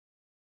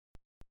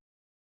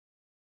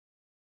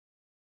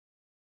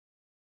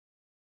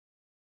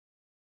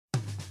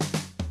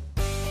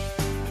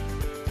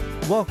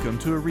Welcome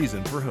to A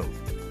Reason for Hope,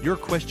 your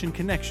question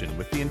connection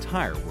with the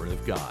entire Word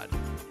of God.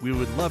 We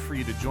would love for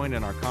you to join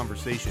in our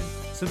conversation.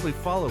 Simply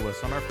follow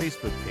us on our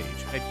Facebook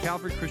page at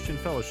Calvary Christian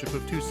Fellowship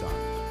of Tucson.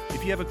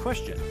 If you have a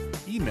question,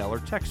 email or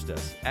text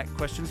us at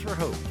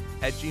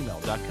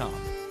questionsforhope@gmail.com.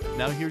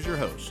 Now here's your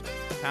host,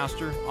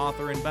 pastor,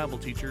 author, and Bible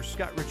teacher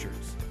Scott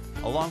Richards,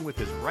 along with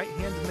his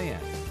right-hand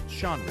man,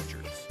 Sean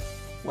Richards.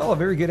 Well, a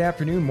very good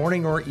afternoon,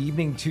 morning, or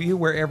evening to you,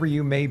 wherever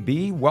you may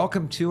be.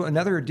 Welcome to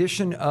another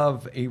edition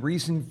of A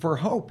Reason for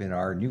Hope in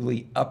our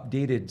newly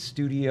updated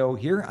studio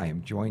here. I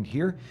am joined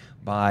here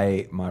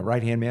by my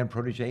right-hand man,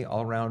 protege,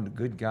 all-around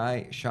good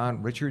guy,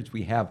 Sean Richards.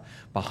 We have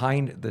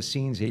behind the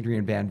scenes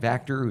Adrian Van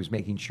Vactor, who's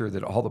making sure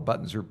that all the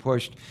buttons are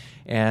pushed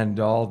and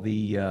all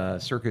the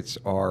circuits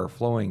are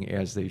flowing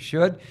as they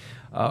should.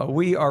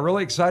 We are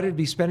really excited to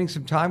be spending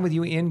some time with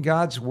you in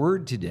God's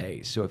Word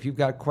today. So if you've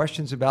got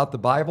questions about the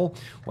Bible,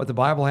 what the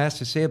Bible has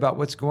to say about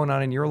what's going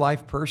on in your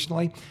life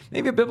personally,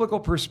 maybe a biblical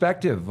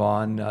perspective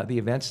on the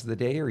events of the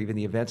day or even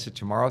the events of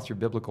tomorrow through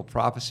biblical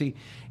prophecy,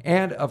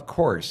 and of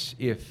course,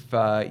 if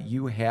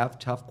you have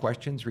tough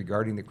questions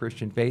regarding the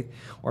Christian faith,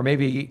 or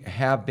maybe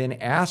have been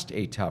asked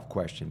a tough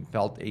question,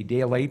 felt a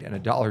day late and a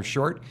dollar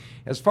short,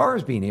 as far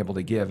as being able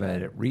to give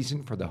a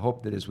reason for the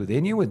hope that is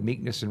within you with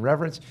meekness and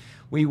reverence,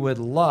 we would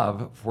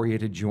love for you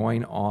to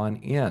join on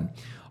in.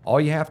 All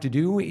you have to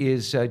do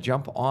is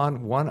jump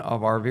on one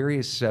of our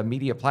various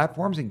media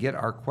platforms and get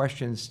our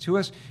questions to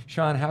us.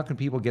 Sean, how can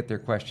people get their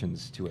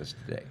questions to us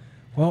today?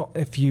 Well,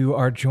 if you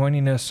are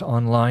joining us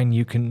online,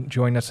 you can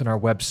join us on our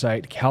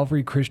website,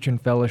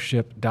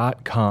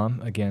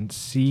 calvarychristianfellowship.com. Again,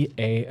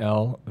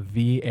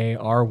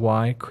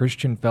 CALVARY,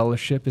 Christian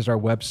Fellowship is our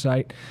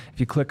website.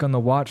 If you click on the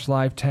Watch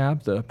Live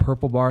tab, the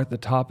purple bar at the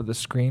top of the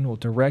screen will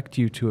direct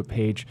you to a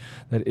page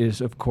that is,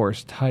 of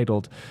course,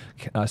 titled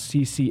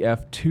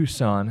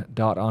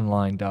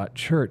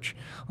ccftucson.online.church.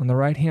 On the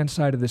right-hand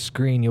side of the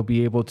screen, you'll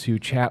be able to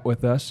chat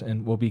with us,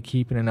 and we'll be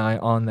keeping an eye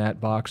on that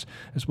box,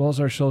 as well as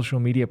our social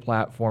media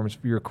platforms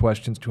for your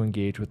questions to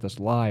engage with us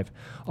live.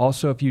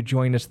 Also, if you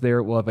join us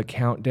there, we'll have a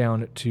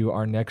countdown to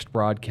our next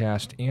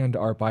broadcast and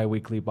our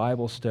bi-weekly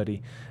Bible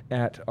study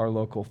at our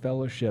local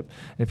fellowship.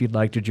 And if you'd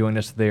like to join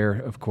us there,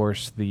 of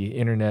course, the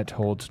internet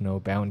holds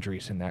no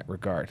boundaries in that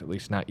regard, at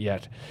least not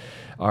yet.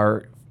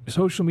 Our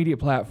social media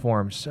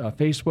platforms,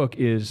 Facebook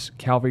is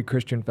Calvary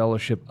Christian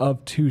Fellowship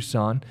of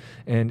Tucson,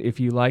 and if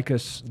you like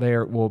us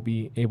there, we'll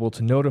be able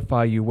to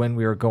notify you when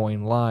we are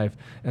going live,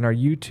 and our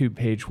YouTube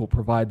page will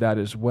provide that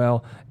as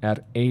well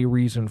at A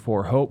Reason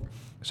for Hope.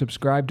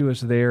 Subscribe to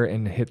us there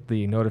and hit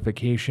the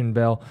notification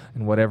bell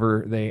and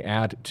whatever they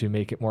add to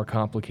make it more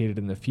complicated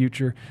in the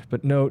future.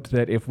 But note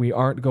that if we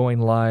aren't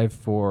going live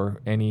for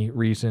any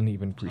reason,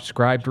 even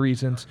prescribed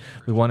reasons,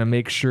 we want to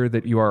make sure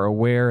that you are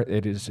aware.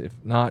 It is, if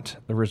not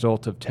the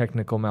result of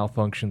technical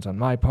malfunctions on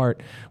my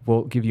part,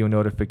 we'll give you a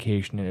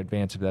notification in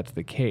advance if that's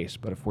the case.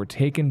 But if we're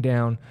taken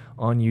down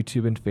on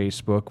YouTube and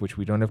Facebook, which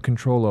we don't have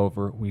control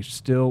over, we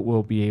still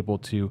will be able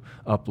to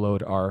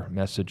upload our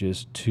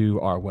messages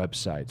to our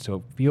website.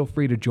 So feel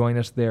free to join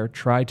us there.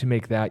 Try to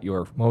make that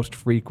your most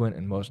frequent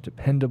and most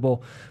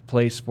dependable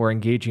place for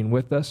engaging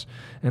with us.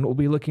 And we'll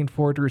be looking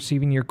forward to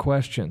receiving your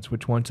questions,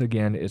 which once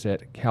again is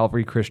at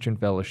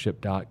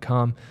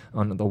calvarychristianfellowship.com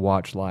on the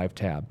Watch Live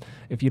tab.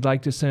 If you'd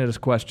like to send us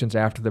questions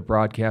after the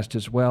broadcast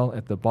as well,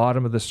 at the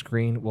bottom of the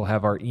screen, we'll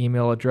have our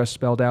email address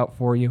spelled out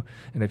for you.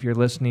 And if you're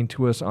listening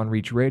to us on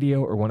Reach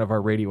Radio or one of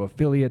our radio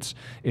affiliates,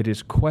 it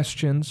is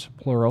questions,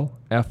 plural,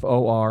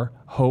 FOR,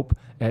 hope,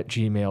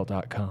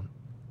 @gmail.com.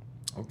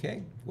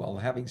 Okay, well,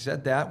 having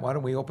said that, why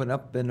don't we open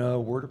up in a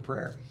word of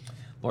prayer?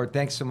 Lord,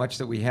 thanks so much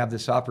that we have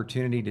this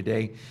opportunity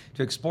today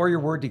to explore your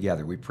word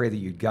together. We pray that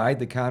you'd guide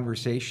the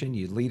conversation,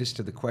 you'd lead us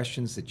to the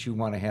questions that you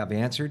want to have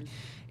answered,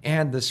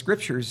 and the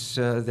scriptures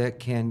that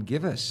can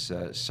give us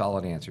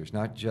solid answers,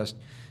 not just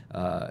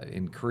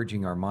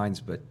encouraging our minds,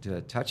 but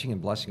touching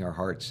and blessing our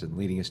hearts and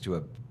leading us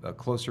to a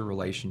closer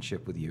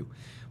relationship with you.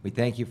 We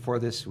thank you for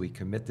this. We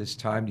commit this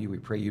time to you. We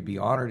pray you be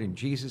honored in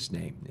Jesus'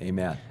 name.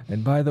 Amen.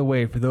 And by the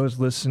way, for those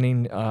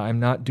listening,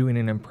 I'm not doing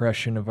an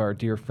impression of our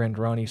dear friend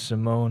Ronnie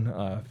Simone.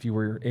 If you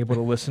were able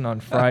to listen on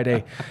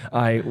Friday,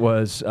 I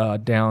was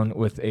down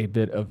with a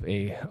bit of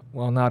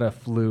not a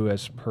flu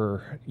as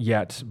per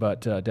yet, but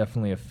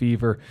definitely a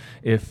fever.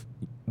 If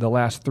the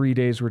last 3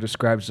 days were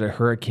described as a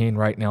hurricane,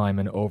 right now I'm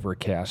in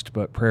overcast,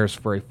 but prayers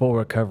for a full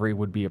recovery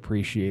would be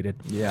appreciated.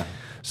 Yeah.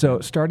 So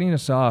starting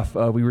us off,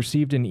 we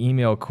received an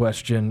email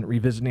question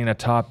revisiting a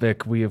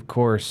topic we, of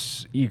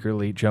course,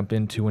 eagerly jump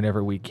into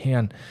whenever we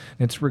can.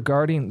 It's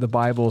regarding the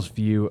Bible's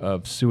view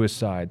of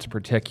suicides,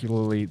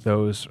 particularly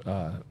those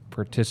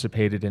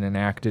participated and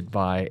enacted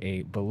by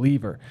a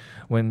believer.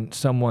 When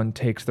someone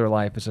takes their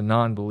life as a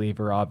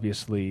non-believer,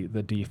 obviously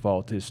the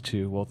default is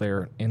to,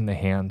 they're in the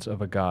hands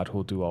of a God who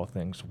will do all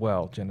things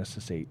well,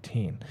 Genesis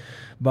 18.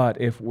 But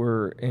if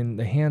we're in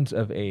the hands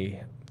of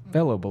a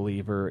fellow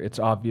believer, it's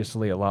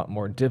obviously a lot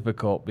more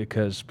difficult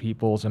because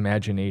people's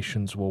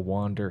imaginations will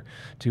wander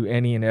to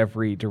any and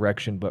every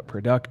direction but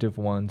productive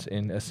ones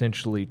in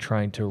essentially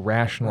trying to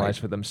rationalize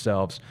for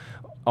themselves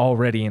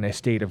already in a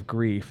state of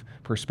grief,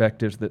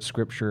 perspectives that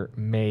Scripture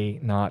may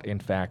not, in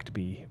fact,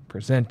 be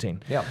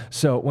presenting. Yeah.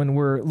 So when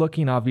we're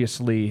looking,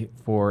 obviously,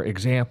 for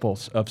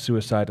examples of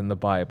suicide in the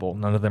Bible,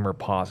 none of them are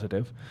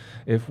positive.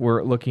 If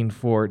we're looking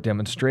for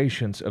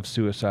demonstrations of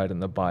suicide in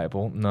the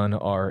Bible, none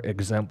are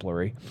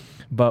exemplary.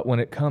 But when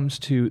it comes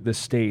to the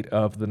state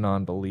of the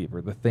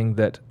non-believer, the thing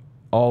that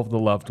all of the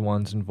loved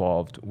ones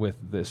involved with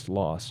this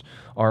loss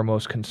are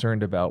most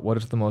concerned about, what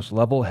is the most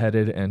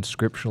level-headed and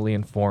scripturally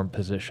informed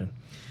position?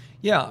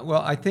 Yeah,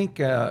 well, I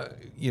think,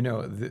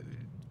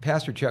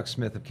 Pastor Chuck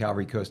Smith of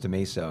Calvary Costa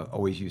Mesa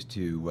always used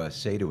to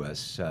say to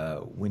us,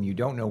 when you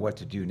don't know what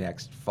to do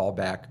next, fall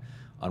back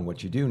on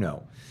what you do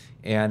know.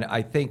 And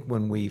I think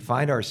when we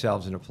find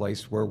ourselves in a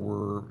place where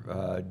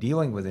we're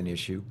dealing with an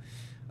issue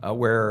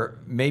where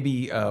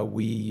maybe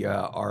we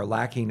are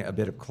lacking a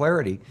bit of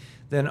clarity,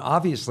 then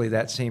obviously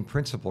that same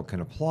principle can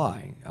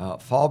apply.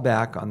 Fall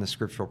back on the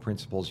scriptural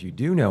principles you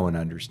do know and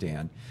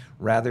understand,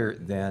 rather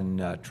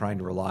than trying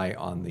to rely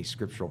on the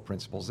scriptural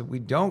principles that we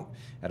don't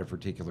at a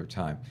particular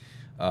time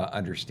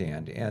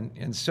understand.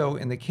 And so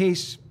in the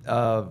case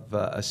of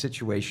a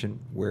situation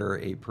where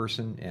a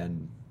person,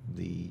 and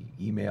the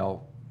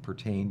email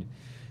pertained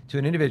to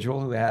an individual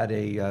who had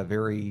a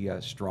very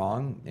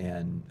strong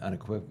and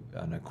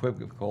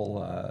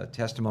unequivocal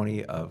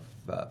testimony of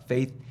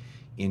faith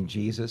in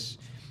Jesus,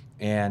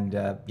 and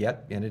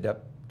yet ended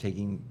up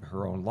taking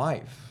her own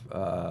life.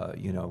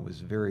 It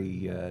was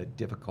very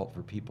difficult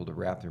for people to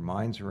wrap their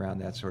minds around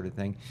that sort of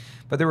thing.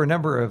 But there were a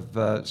number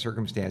of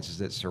circumstances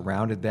that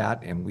surrounded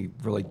that, and we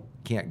really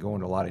can't go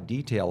into a lot of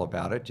detail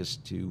about it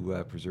just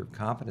to preserve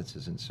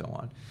confidences and so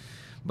on.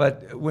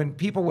 But when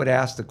people would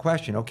ask the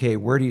question, okay,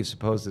 where do you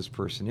suppose this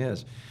person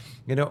is?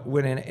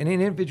 When an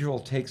individual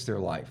takes their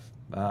life,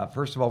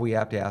 first of all, we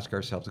have to ask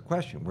ourselves the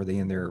question, were they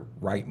in their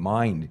right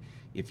mind,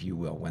 if you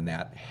will, when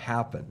that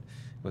happened?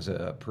 Was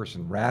a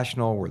person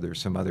rational? Were there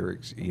some other,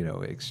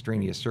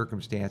 extraneous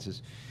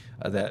circumstances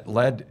that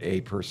led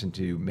a person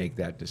to make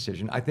that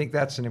decision? I think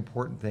that's an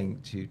important thing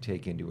to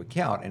take into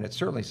account, and it's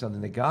certainly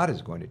something that God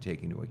is going to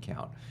take into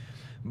account.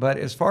 But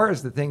as far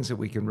as the things that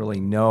we can really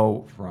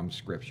know from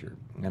Scripture,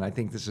 and I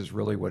think this is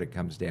really what it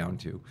comes down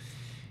to,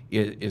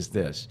 is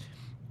this.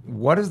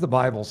 What does the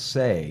Bible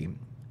say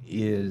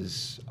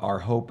is our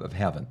hope of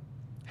heaven?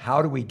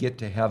 How do we get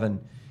to heaven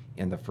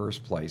in the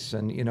first place?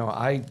 And,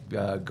 I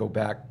go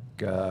back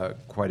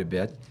quite a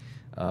bit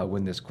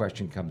when this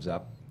question comes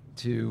up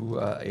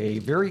to a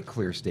very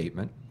clear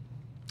statement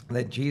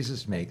that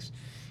Jesus makes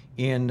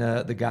in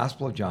the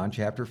Gospel of John,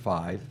 chapter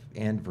 5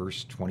 and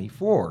verse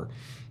 24.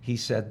 He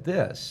said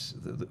this,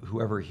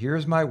 whoever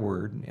hears my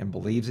word and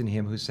believes in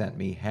him who sent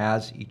me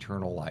has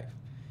eternal life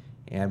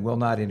and will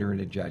not enter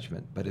into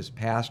judgment, but is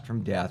passed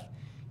from death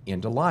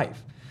into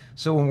life.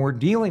 So when we're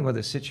dealing with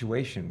a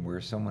situation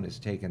where someone has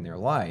taken their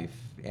life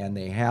and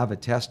they have a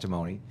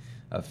testimony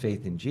of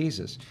faith in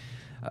Jesus,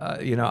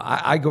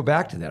 I go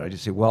back to that. I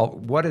just say, well,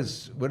 what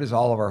is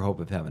all of our hope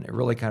of heaven? It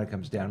really kind of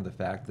comes down to the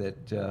fact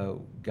that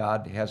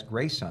God has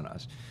grace on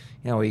us.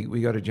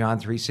 We go to John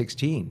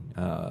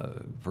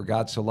 3:16. For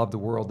God so loved the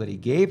world that he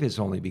gave his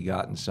only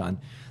begotten Son,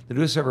 that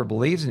whosoever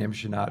believes in him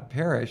should not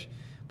perish,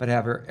 but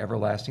have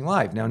everlasting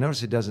life. Now,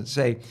 notice it doesn't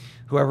say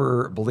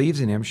whoever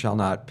believes in him shall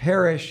not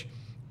perish,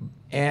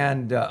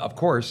 and of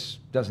course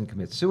doesn't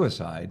commit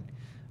suicide.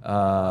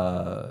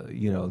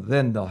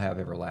 Then they'll have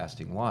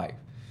everlasting life.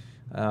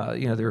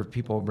 There are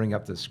people who bring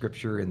up the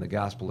scripture in the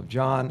Gospel of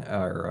John,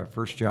 or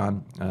 1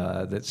 John,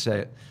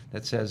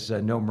 that says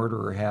no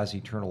murderer has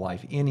eternal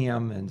life in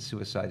him, and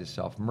suicide is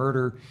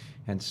self-murder.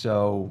 And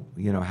so,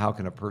 how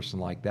can a person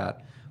like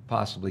that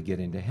possibly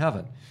get into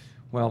heaven?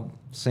 Well,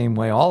 same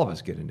way all of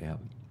us get into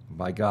heaven,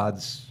 by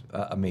God's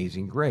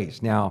amazing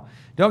grace. Now,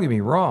 don't get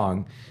me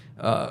wrong,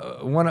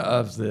 one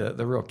of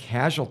the real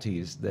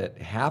casualties that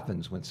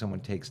happens when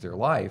someone takes their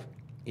life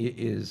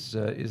is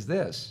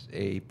this: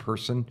 a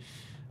person,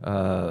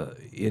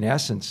 in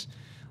essence,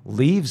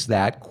 leaves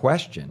that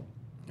question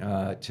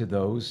to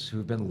those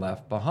who've been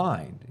left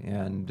behind.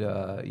 And,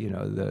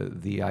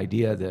 the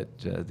idea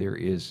that there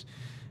is,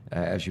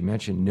 as you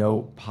mentioned,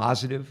 no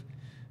positive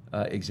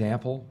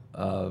example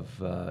of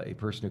a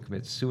person who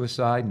commits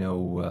suicide,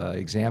 no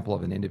example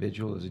of an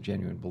individual who's a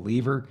genuine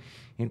believer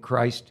in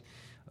Christ,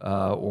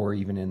 or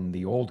even in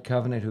the Old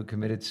Covenant who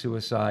committed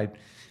suicide.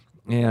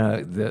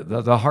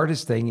 The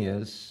hardest thing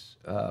is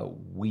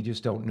we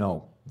just don't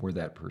know where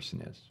that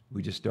person is.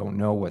 We just don't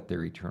know what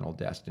their eternal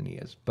destiny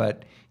is.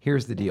 But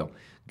here's the deal.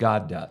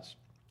 God does.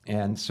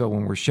 And so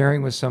when we're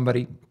sharing with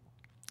somebody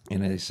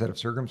in a set of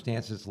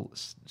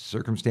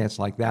circumstance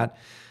like that,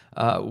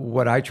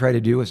 what I try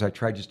to do is I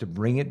try just to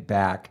bring it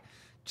back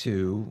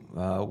to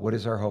what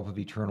is our hope of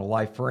eternal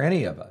life for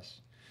any of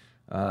us.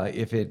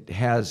 If it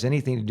has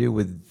anything to do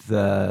with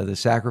the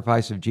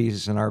sacrifice of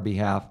Jesus on our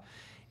behalf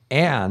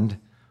and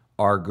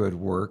our good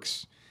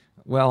works,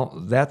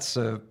 well, that's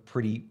a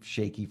pretty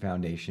shaky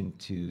foundation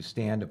to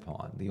stand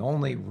upon. The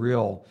only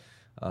real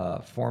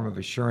form of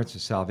assurance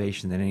of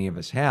salvation that any of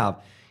us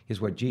have is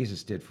what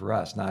Jesus did for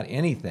us, not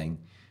anything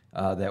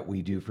that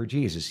we do for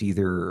Jesus,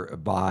 either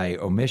by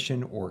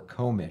omission or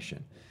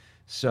commission.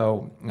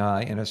 So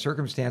in a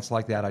circumstance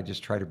like that, I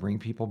just try to bring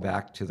people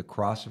back to the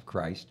cross of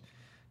Christ,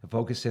 to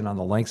focus in on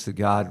the lengths that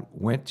God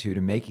went to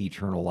make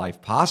eternal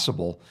life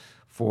possible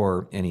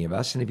for any of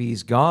us. And if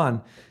he's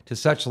gone to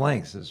such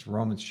lengths as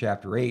Romans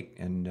chapter 8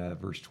 and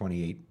verse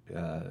 28,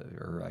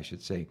 or I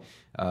should say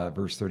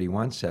verse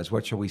 31 says,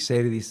 what shall we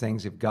say to these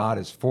things? If God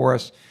is for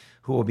us,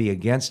 who will be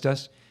against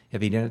us?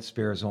 If he didn't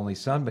spare his only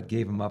son, but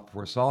gave him up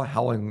for us all,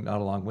 how will he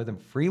not along with him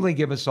freely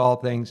give us all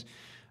things?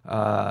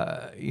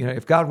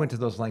 If God went to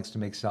those lengths to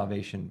make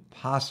salvation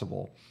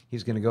possible,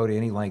 he's going to go to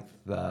any length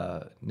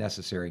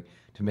necessary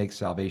to make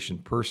salvation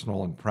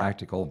personal and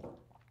practical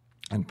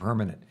and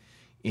permanent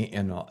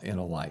in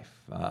a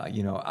life.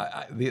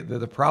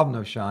 The problem,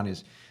 though, Sean,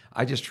 is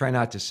I just try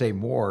not to say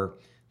more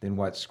than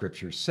what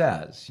Scripture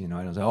says. I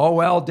don't say, oh,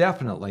 well,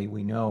 definitely,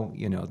 we know,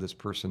 this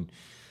person,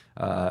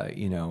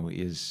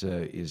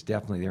 is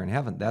definitely there in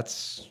heaven.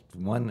 That's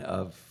one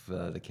of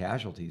the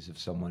casualties of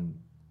someone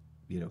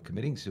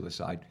committing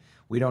suicide.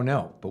 We don't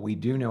know, but we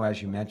do know,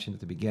 as you mentioned at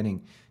the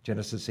beginning,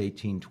 Genesis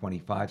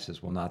 18:25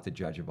 says, will not the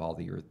judge of all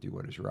the earth do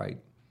what is right?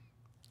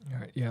 All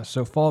right, yeah,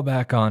 so fall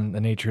back on the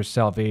nature of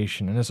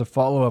salvation. And as a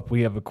follow-up,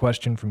 we have a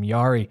question from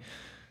Yari,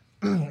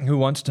 who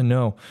wants to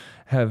know,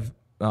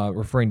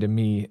 referring to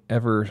me,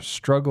 ever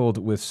struggled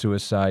with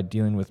suicide,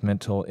 dealing with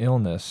mental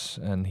illness?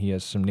 And he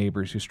has some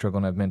neighbors who struggle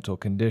and have mental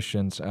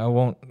conditions. I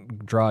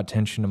won't draw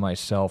attention to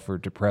myself or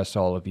depress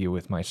all of you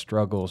with my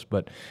struggles,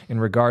 but in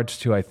regards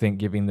to, I think,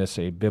 giving this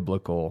a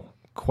biblical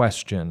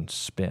question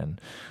spin,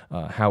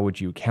 how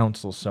would you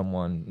counsel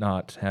someone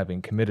not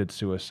having committed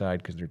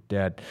suicide because they're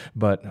dead,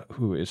 but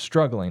who is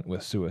struggling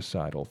with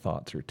suicidal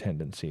thoughts or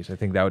tendencies? I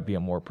think that would be a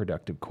more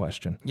productive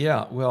question.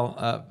 Yeah, well,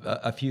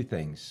 a few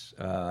things,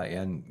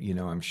 and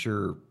I'm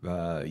sure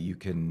you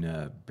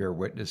can bear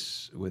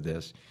witness with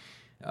this.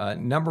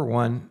 Number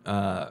one,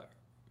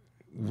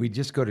 we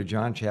just go to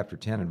John chapter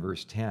 10 and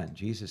verse 10.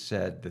 Jesus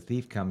said, the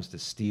thief comes to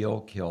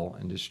steal, kill,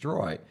 and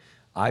destroy.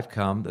 I've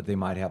come that they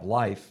might have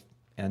life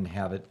and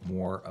have it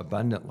more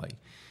abundantly.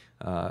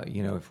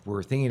 If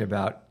we're thinking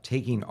about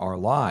taking our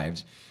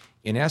lives,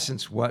 in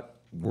essence, what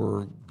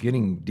we're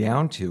getting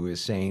down to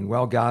is saying,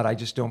 well, God, I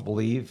just don't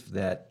believe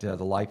that the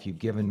life you've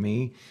given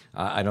me,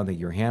 I don't think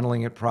you're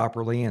handling it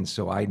properly, and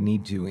so I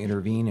need to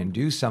intervene and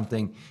do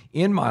something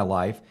in my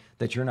life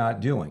that you're not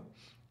doing.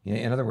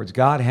 In other words,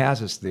 God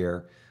has us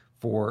there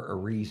for a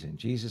reason.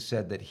 Jesus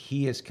said that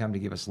he has come to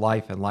give us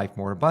life and life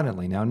more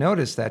abundantly. Now,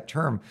 notice that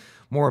term,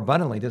 more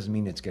abundantly, doesn't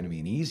mean it's going to be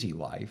an easy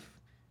life.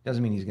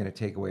 Doesn't mean he's going to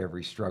take away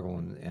every struggle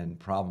and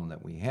problem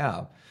that we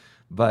have,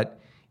 but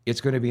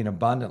it's going to be an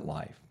abundant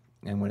life.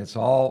 And when it's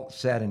all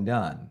said and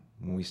done,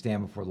 when we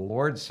stand before the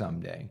Lord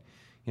someday,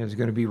 there's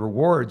going to be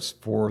rewards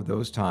for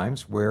those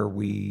times where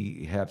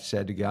we have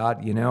said to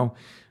God,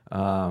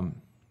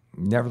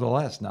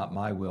 nevertheless, not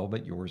my will,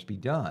 but yours be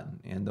done.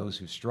 And those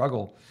who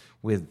struggle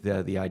with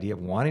the idea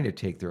of wanting to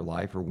take their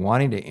life or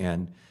wanting to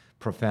end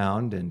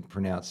profound and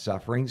pronounced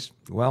sufferings,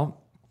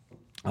 well,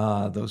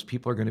 those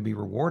people are going to be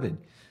rewarded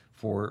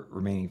for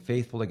remaining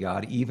faithful to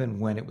God, even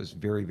when it was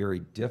very,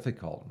 very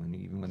difficult,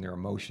 even when their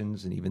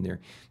emotions and even their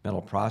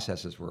mental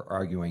processes were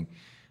arguing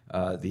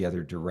the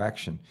other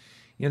direction.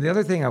 The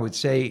other thing I would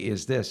say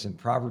is this: in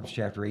Proverbs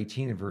chapter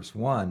 18 and verse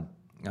 1,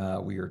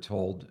 we are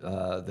told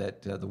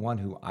that the one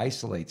who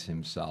isolates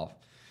himself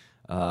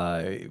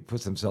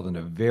puts themselves in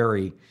a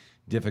very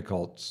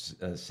difficult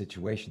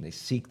situation. They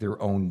seek their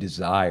own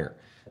desire.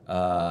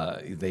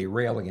 They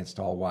rail against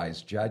all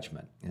wise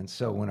judgment. And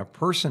so when a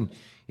person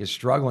is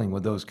struggling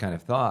with those kind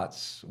of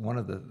thoughts, one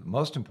of the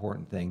most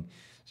important things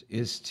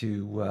is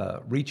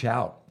to reach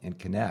out and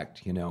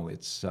connect.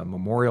 It's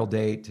Memorial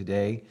Day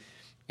today,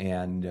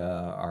 and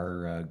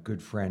our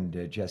good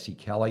friend Jesse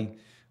Kelly,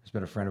 who's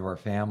been a friend of our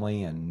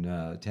family and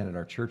attended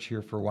our church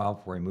here for a while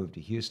before he moved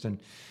to Houston,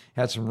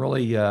 had some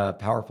really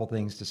powerful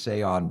things to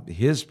say on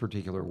his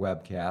particular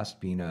webcast,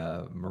 being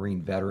a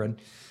Marine veteran,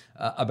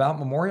 about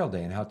Memorial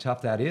Day and how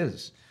tough that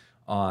is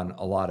on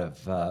a lot of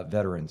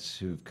veterans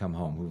who've come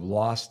home, who've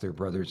lost their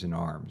brothers in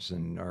arms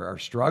and are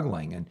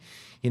struggling. And,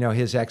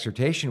 his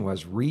exhortation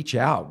was reach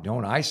out,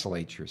 don't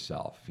isolate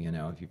yourself.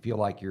 If you feel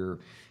like you're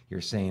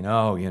saying,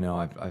 oh,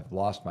 I've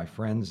lost my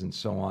friends and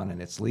so on,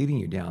 and it's leading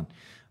you down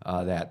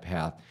that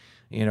path,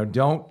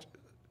 don't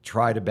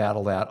try to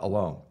battle that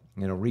alone.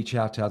 Reach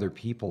out to other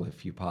people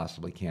if you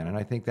possibly can. And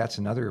I think that's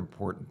another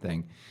important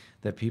thing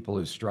that people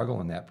who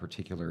struggle in that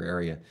particular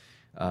area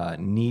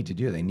need to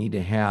do. They need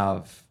to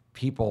have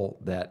people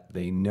that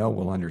they know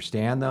will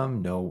understand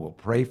them, will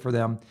pray for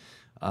them,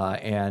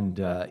 and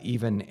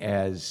even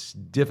as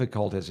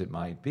difficult as it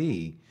might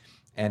be,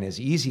 and as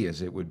easy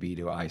as it would be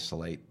to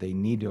isolate, they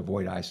need to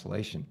avoid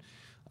isolation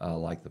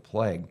like the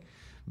plague.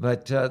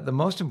 But the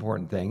most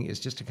important thing is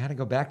just to kind of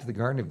go back to the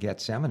Garden of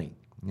Gethsemane.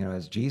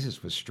 As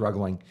Jesus was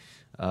struggling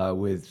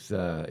with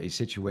a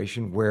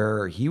situation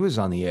where he was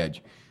on the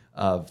edge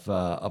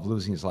of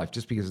losing his life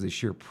just because of the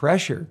sheer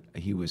pressure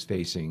he was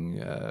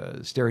facing,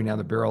 staring down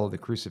the barrel of the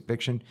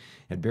crucifixion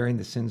and bearing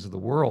the sins of the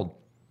world.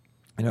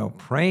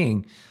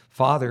 Praying,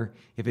 Father,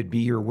 if it be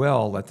your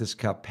will, let this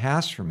cup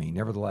pass from me.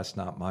 Nevertheless,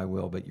 not my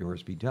will, but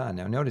yours be done.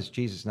 Now, notice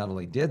Jesus not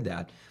only did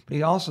that, but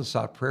he also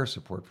sought prayer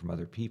support from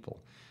other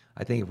people.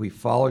 I think if we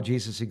follow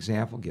Jesus'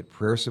 example, get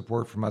prayer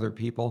support from other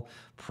people,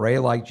 pray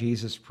like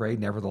Jesus prayed,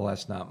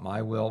 nevertheless, not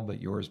my will,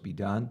 but yours be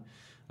done.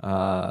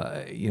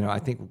 I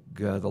think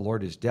the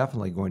Lord is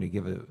definitely going to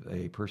give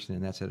a person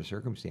in that set of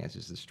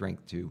circumstances the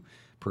strength to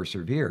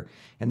persevere.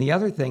 And the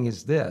other thing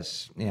is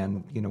this,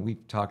 and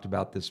we've talked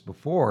about this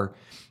before.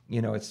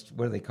 It's,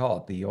 what do they call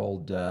it? The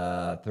old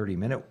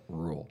 30-minute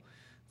rule.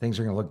 Things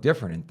are going to look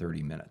different in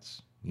 30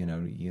 minutes. You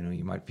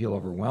might feel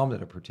overwhelmed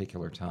at a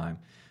particular time.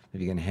 If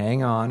you can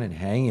hang on and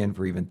hang in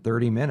for even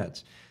 30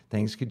 minutes,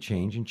 things could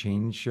change and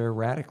change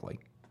radically.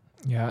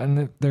 Yeah, and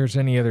if there's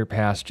any other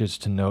passages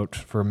to note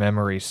for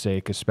memory's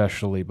sake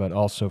especially, but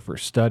also for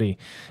study,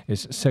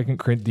 is 2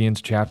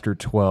 Corinthians chapter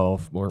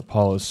 12, where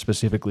Paul is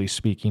specifically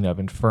speaking of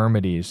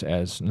infirmities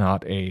as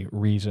not a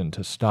reason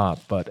to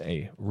stop, but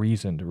a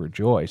reason to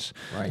rejoice,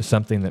 right.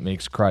 Something that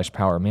makes Christ's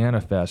power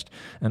manifest,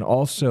 and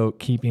also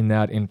keeping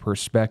that in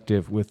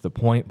perspective with the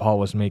point Paul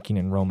was making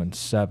in Romans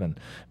 7,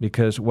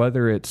 because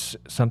whether it's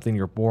something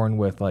you're born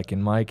with, like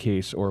in my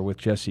case, or with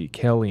Jesse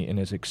Kelly and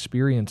his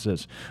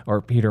experiences, or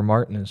Peter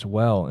Martin as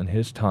well in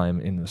his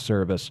time in the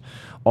service,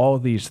 all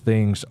of these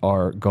things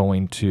are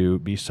going to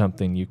be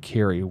something you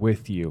carry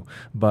with you,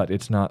 but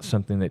it's not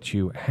something that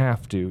you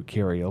have to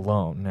carry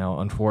alone. Now,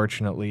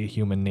 unfortunately,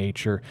 human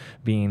nature,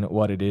 being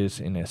what it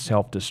is in a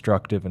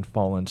self-destructive and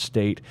fallen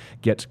state,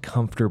 gets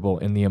comfortable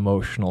in the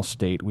emotional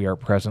state we are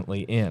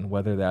presently in,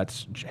 whether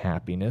that's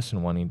happiness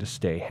and wanting to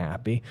stay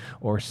happy,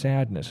 or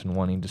sadness and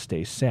wanting to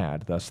stay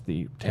sad, thus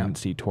the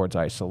tendency towards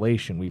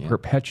isolation. We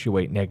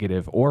perpetuate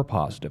negative or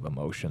positive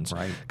emotions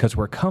because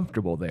we're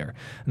comfortable there.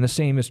 And the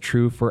same is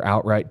true for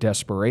outright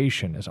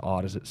desperation, as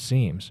odd as it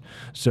seems.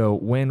 So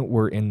when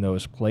we're in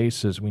those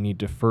places, we need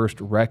to first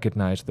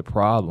recognize the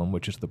problem,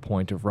 which is the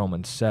point of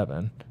Romans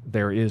 7.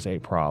 There is a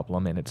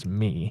problem, and it's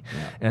me.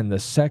 And the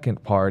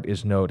second part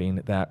is noting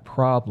that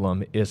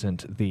problem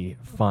isn't the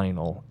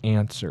final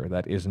answer.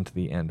 That isn't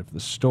the end of the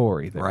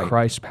story. That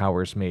Christ's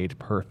power is made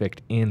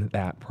perfect in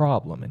that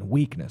problem and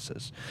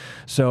weaknesses.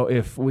 So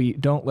if we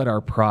don't let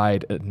our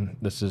pride, and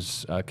this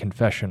is a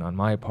confession on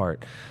my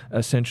part,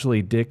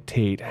 essentially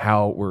dictate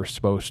how we're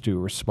supposed to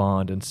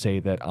respond and say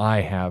that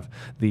I have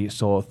the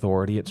sole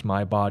authority, it's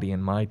my body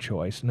and my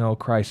choice. No,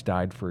 Christ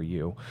died for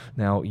you.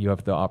 Now you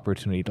have the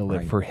opportunity to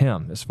live for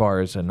him. As far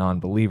as a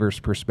non-believer's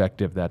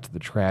perspective, that's the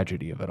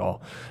tragedy of it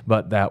all.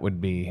 But that would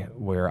be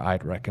where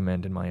I'd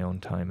recommend in my own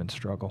time and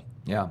struggle.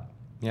 Yeah,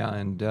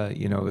 and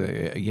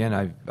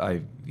again,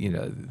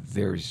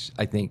 there's,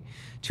 I think,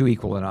 two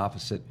equal and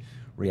opposite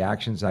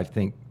reactions I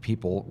think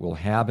people will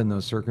have in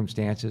those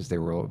circumstances.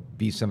 There will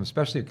be some,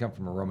 especially if you come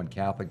from a Roman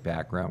Catholic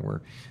background,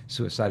 where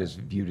suicide is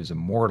viewed as a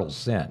mortal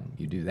sin.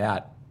 You do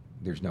that,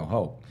 there's no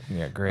hope.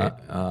 Yeah, great.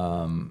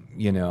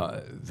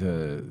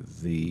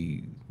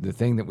 The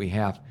thing that we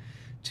have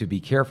to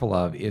be careful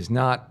of is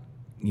not,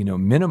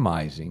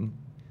 minimizing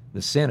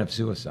the sin of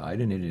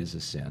suicide, and it is a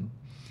sin,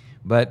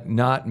 but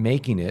not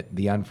making it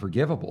the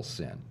unforgivable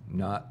sin,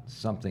 not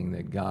something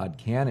that God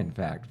can in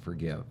fact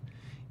forgive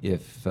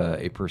if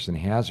a person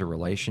has a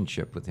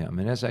relationship with him.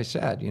 And as I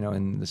said,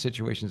 in the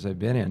situations I've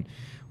been in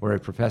where a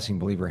professing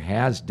believer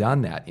has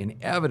done that,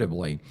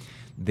 inevitably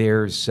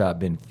there's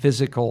been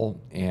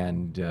physical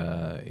and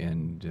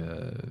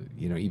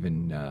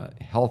even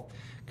health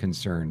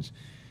concerns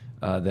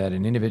that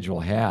an individual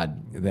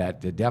had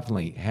that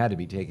definitely had to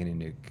be taken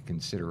into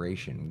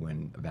consideration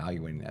when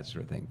evaluating that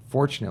sort of thing.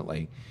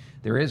 Fortunately,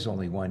 there is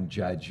only one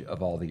judge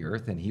of all the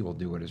earth, and he will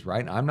do what is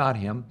right. I'm not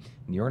him,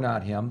 and you're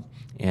not him.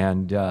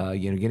 And,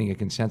 getting a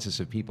consensus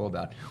of people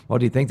about, well,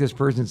 do you think this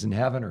person's in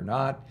heaven or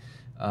not?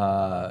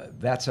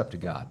 That's up to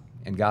God,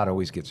 and God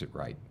always gets it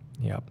right.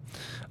 Yep.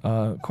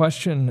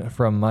 Question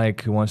from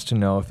Mike, who wants to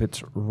know if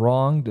it's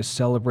wrong to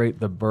celebrate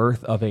the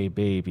birth of a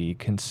baby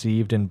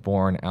conceived and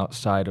born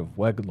outside of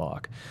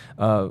wedlock.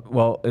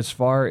 Well, as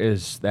far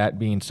as that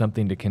being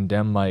something to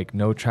condemn, Mike,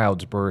 no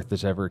child's birth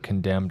is ever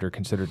condemned or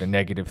considered a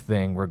negative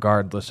thing,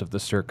 regardless of the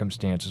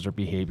circumstances or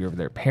behavior of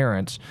their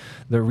parents.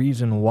 The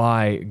reason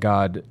why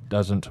God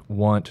doesn't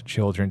want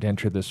children to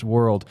enter this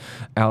world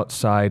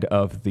outside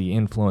of the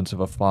influence of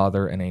a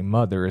father and a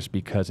mother is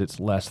because it's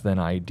less than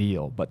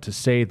ideal. But to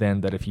say then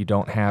that if you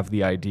don't have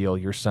the ideal,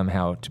 you're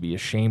somehow to be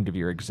ashamed of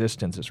your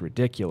existence is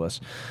ridiculous.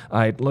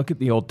 I'd look at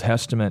the Old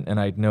Testament and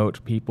I'd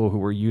note people who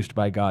were used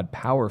by God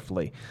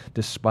powerfully,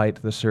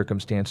 despite the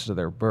circumstances of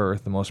their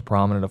birth, the most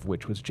prominent of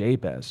which was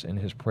Jabez in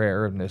his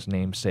prayer, and his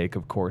namesake,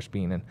 of course,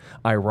 being an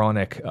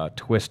ironic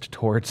twist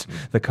towards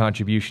the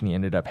contribution he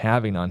ended up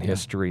having on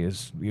history.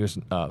 He was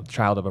a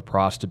child of a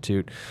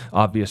prostitute,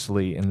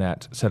 obviously in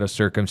that set of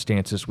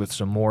circumstances with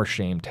some more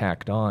shame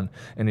tacked on.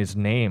 And his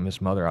name, his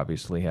mother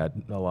obviously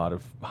had a lot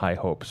of high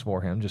hopes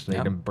for him, just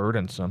made him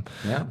burdensome.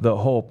 Yeah. The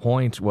whole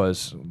point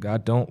was,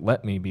 God, don't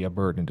let me be a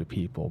burden to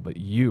people, but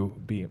you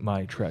be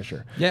my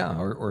treasure. Yeah,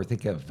 or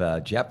think of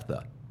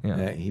Jephthah.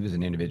 Yeah. He was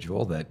an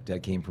individual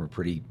that came from a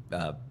pretty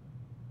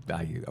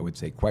I would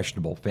say,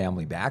 questionable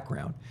family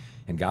background.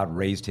 And God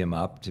raised him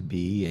up to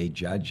be a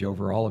judge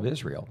over all of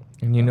Israel.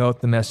 And you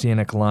note the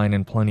Messianic line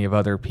and plenty of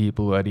other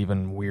people who had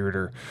even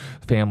weirder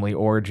family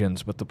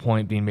origins, but the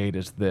point being made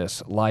is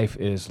this: life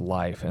is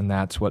life, and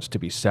that's what's to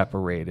be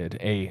separated.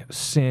 A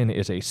sin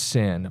is a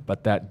sin,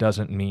 but that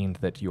doesn't mean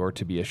that you're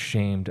to be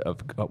ashamed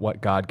of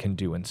what God can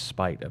do in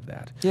spite of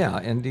that. Yeah,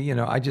 and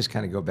I just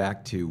kind of go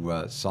back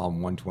to Psalm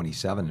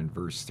 127 and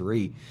verse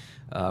 3,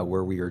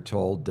 where we are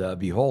told,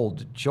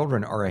 behold,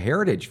 children are a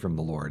heritage from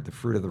the Lord. The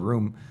fruit of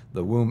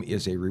the womb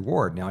is a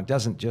reward. Now, it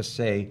doesn't just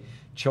say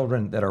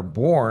children that are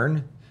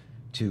born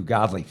to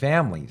godly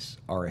families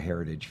are a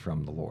heritage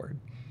from the Lord.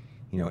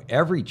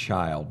 Every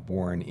child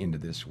born into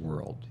this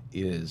world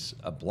is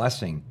a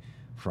blessing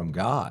from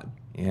God.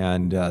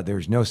 And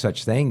there's no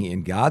such thing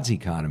in God's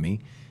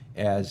economy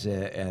as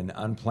an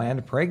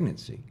unplanned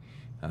pregnancy.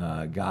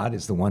 God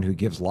is the one who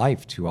gives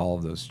life to all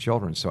of those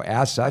children. So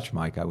as such,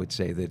 Mike, I would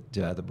say that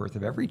the birth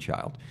of every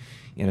child,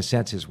 in a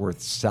sense, is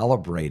worth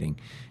celebrating.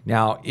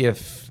 Now,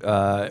 if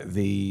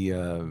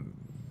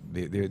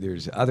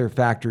there's other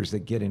factors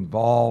that get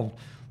involved,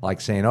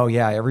 like saying, oh,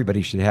 yeah,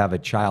 everybody should have a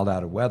child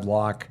out of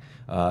wedlock,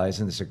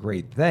 isn't this a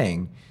great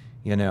thing?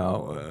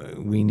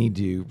 We need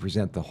to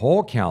present the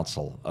whole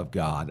counsel of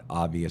God,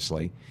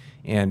 obviously,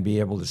 and be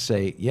able to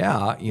say,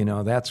 yeah,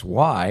 that's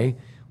why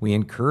we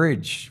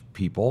encourage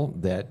people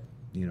that,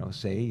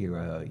 say,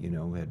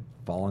 had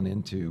fallen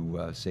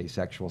into, say,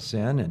 sexual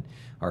sin and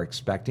are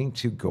expecting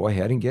to go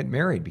ahead and get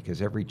married,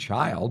 because every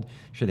child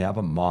should have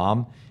a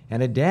mom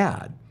and a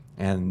dad.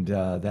 And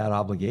that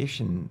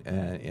obligation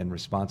and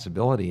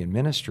responsibility in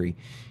ministry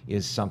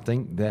is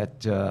something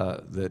that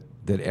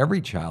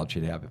every child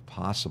should have, if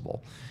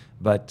possible.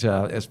 But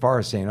as far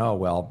as saying, oh,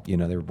 well, they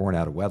were born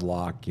out of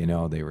wedlock,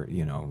 they were,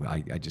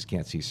 I just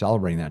can't see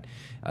celebrating that.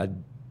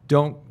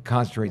 Don't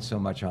concentrate so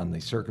much on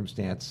the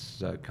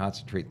circumstance.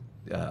 Concentrate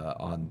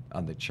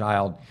on the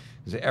child,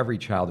 because every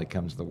child that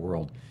comes to the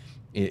world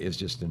is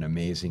just an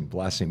amazing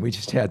blessing. We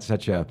just had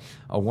such a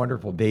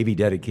wonderful baby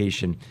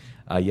dedication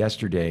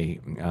yesterday,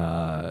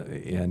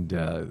 and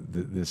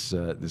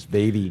this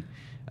baby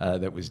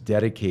that was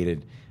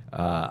dedicated.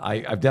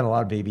 I've done a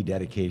lot of baby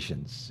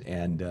dedications,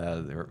 and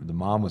the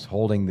mom was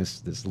holding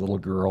this little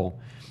girl,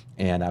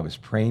 and I was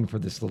praying for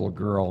this little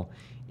girl.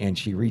 And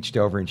she reached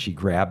over and she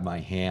grabbed my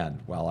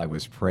hand while I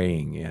was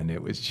praying. And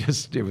it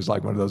was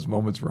like one of those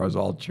moments where I was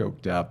all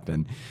choked up.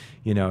 And,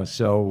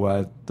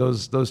 so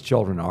those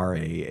children are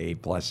a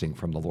blessing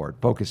from the Lord.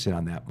 Focus in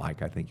on that,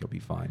 Mike. I think you'll be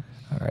fine.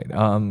 All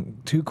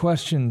right. 2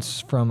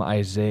 questions from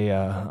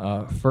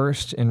Isaiah.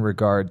 First, in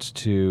regards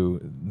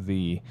to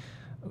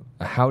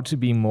how to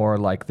be more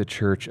like the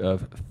Church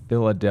of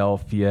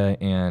Philadelphia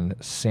and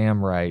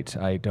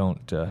Samrite. I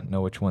don't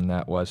know which one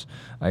that was.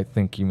 I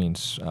think you mean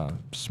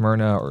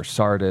Smyrna or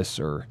Sardis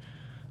or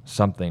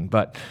something.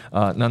 But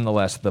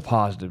nonetheless, the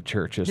positive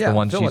churches, the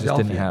ones Jesus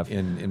didn't have.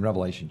 In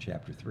Revelation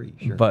chapter 3,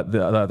 sure. But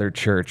the other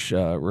church,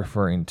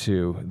 referring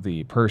to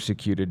the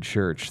persecuted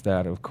church,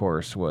 that, of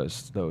course,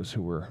 was those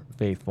who were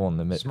faithful in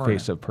the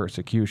face of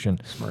persecution.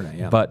 Smyrna,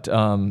 yeah. But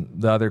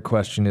the other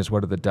question is,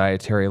 what are the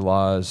dietary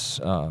laws?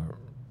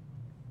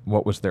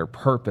 What was their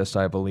purpose,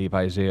 I believe,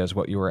 Isaiah, is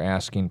what you were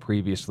asking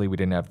previously. We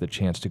didn't have the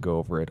chance to go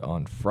over it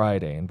on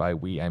Friday. And by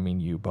we, I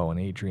mean you, Bo and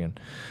Adrian.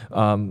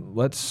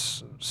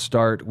 Let's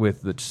start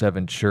with the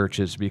 7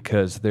 churches,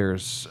 because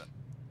there's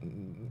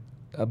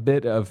a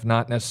bit of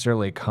not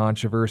necessarily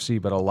controversy,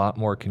 but a lot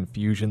more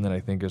confusion than I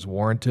think is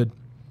warranted.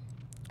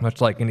 Much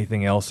like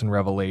anything else in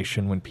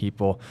Revelation, when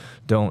people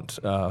don't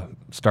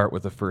start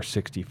with the first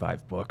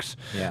 65 books,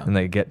 and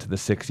they get to the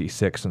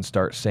 66 and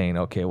start saying,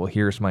 okay, well,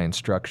 here's my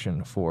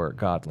instruction for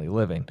godly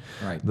living.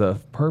 Right. The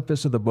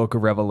purpose of the book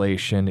of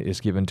Revelation is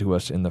given to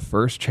us in the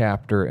first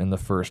chapter and the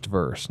first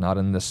verse, not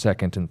in the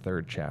second and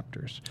third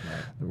chapters.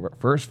 Right. The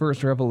first verse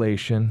of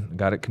Revelation,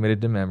 got it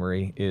committed to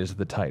memory, is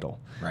the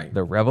title. Right.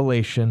 The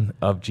revelation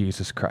of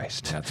Jesus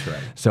Christ. That's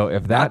right. So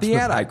if that's not the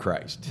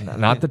Antichrist.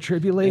 Not the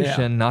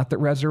tribulation, not the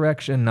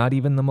resurrection, not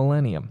even the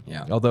millennium.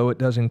 Yeah. Although it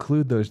does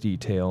include those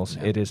details,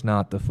 it is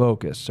not the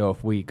focus. So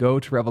if we go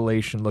to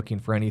Revelation looking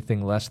for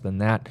anything less than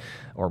that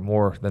or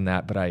more than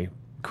that, but I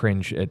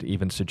cringe at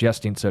even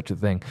suggesting such a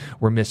thing,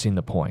 we're missing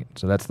the point.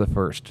 So that's the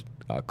first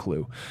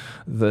clue.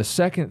 The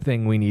second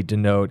thing we need to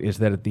note is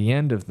that at the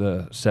end of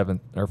the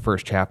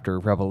first chapter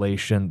of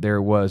Revelation,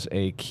 there was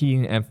a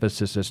key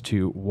emphasis as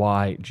to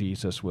why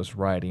Jesus was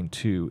writing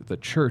to the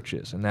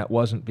churches, and that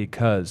wasn't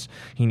because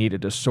he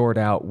needed to sort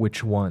out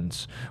which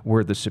ones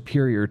were the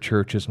superior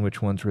churches and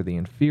which ones were the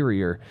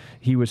inferior.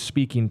 He was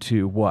speaking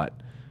to what?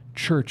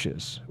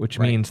 Churches, which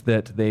means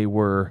that they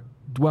were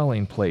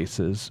dwelling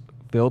places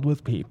filled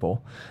with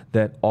people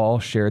that all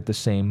shared the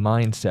same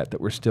mindset, that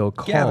were still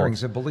called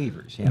gatherings of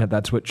believers. Yeah.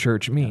 That's what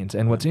church means.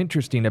 And what's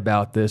interesting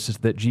about this is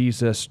that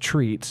Jesus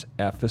treats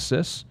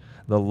Ephesus,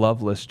 the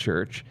loveless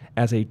church,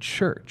 as a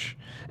church.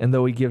 And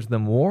though he gives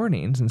them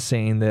warnings and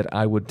saying that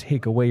I would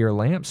take away your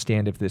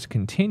lampstand if this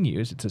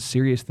continues, it's a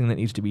serious thing that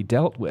needs to be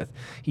dealt with,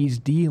 he's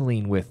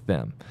dealing with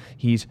them.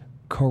 He's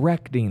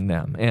correcting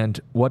them. And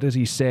what does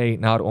he say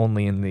not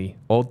only in the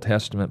Old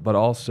Testament, but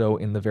also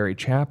in the very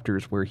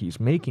chapters where he's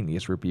making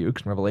these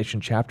rebukes? In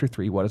Revelation chapter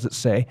 3, what does it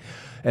say?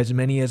 As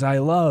many as I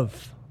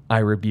love, I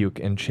rebuke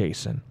and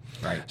chasten.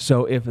 Right.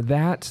 So if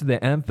that's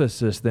the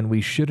emphasis, then we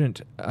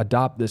shouldn't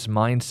adopt this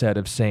mindset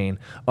of saying,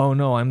 oh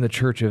no, I'm the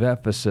church of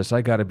Ephesus.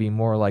 I got to be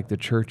more like the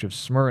church of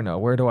Smyrna.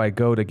 Where do I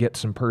go to get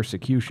some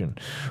persecution?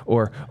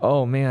 Or,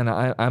 oh man,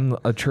 I'm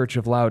a church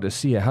of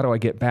Laodicea. How do I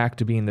get back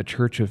to being the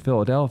church of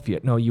Philadelphia?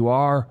 No, you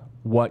are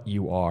what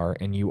you are,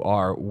 and you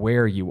are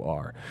where you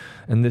are.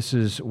 And this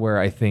is where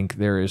I think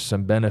there is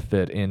some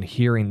benefit in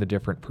hearing the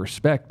different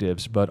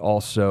perspectives, but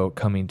also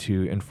coming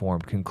to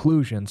informed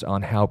conclusions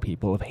on how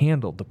people have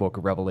handled the book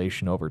of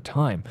Revelation over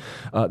time.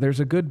 There's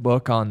a good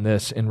book on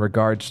this in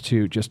regards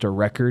to just a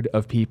record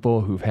of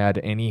people who've had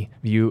any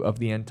view of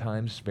the end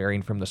times,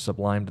 varying from the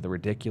sublime to the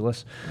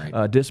ridiculous.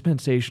 Right.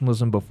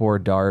 Dispensationalism Before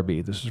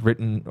Darby. This is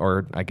written,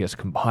 or I guess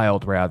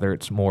compiled rather,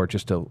 it's more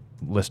just a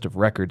list of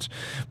records,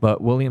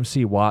 but William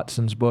C.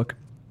 Watson's book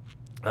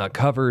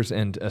covers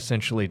and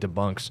essentially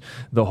debunks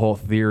the whole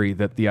theory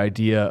that the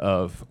idea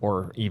of,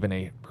 or even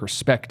a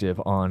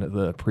perspective on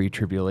the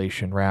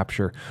pre-tribulation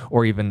rapture,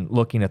 or even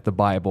looking at the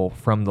Bible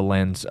from the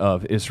lens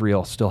of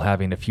Israel still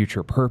having a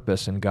future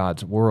purpose in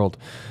God's world,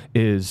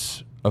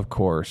 is, of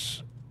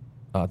course,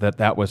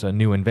 that was a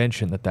new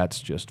invention,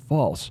 that's just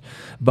false.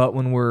 But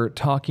when we're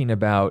talking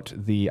about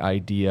the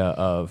idea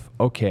of,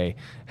 okay,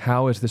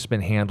 how has this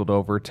been handled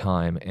over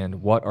time,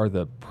 and what are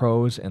the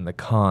pros and the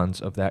cons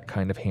of that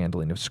kind of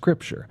handling of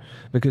Scripture?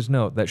 Because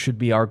no, that should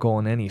be our goal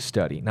in any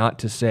study, not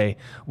to say,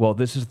 well,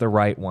 this is the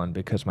right one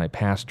because my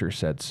pastor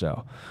said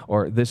so,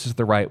 or this is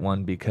the right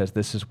one because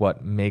this is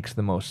what makes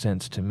the most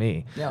sense to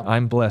me. Yeah.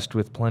 I'm blessed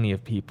with plenty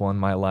of people in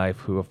my life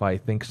who, if I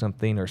think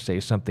something or say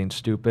something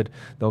stupid,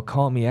 they'll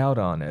call me out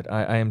on it.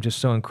 I am just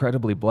so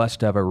incredibly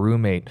blessed to have a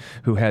roommate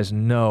who has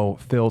no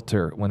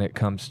filter when it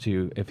comes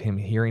to, if him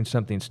hearing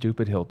something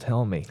stupid, he'll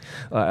tell me.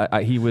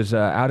 He was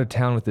out of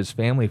town with his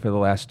family for the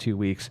last 2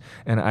 weeks,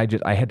 and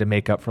I had to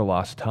make up for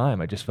lost time.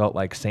 I just felt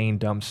like saying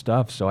dumb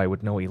stuff so I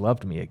would know he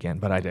loved me again,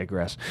 but I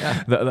digress.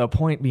 Yeah. The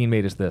point being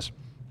made is this.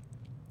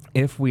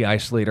 If we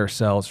isolate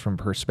ourselves from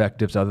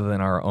perspectives other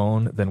than our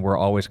own, then we're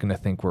always going to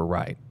think we're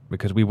right,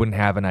 because we wouldn't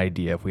have an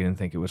idea if we didn't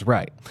think it was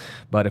right.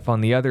 But if, on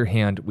the other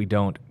hand, we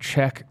don't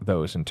check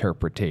those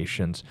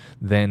interpretations,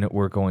 then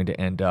we're going to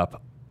end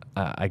up,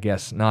 I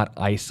guess, not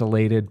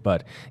isolated,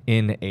 but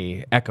in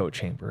a echo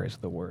chamber is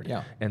the word.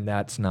 Yeah. And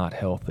that's not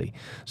healthy.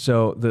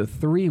 So the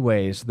three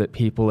ways that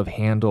people have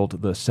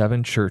handled the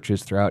 7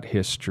 churches throughout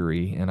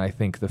history, and I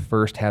think the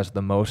first has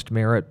the most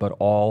merit, but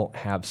all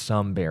have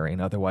some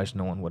bearing, otherwise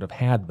no one would have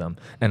had them.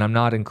 And I'm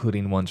not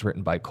including ones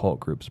written by cult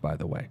groups, by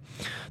the way.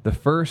 The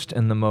first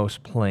and the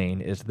most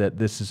plain is that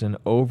this is an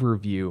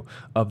overview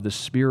of the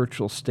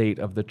spiritual state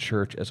of the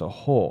church as a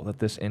whole, that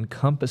this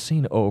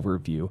encompassing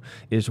overview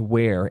is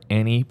where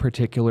any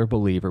particular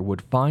believer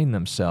would find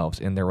themselves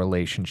in their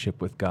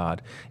relationship with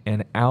God,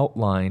 and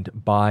outlined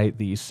by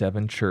these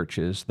 7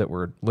 churches that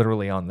were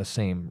literally on the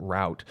same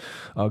route,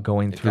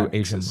 going through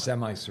Asia. It's a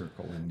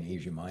semicircle in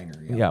Asia Minor.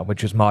 Yeah,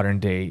 which is modern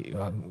day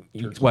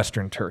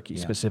Western Turkey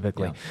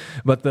specifically.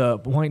 Yeah. But the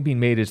point being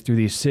made is, through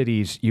these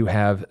cities, you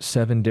have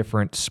 7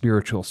 different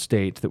spiritual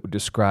states that would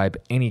describe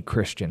any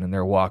Christian in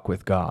their walk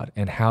with God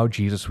and how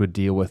Jesus would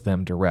deal with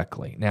them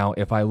directly. Now,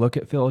 if I look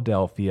at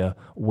Philadelphia,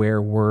 where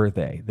were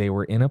they? They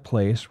were in a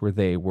place where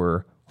they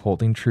were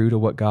holding true to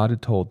what God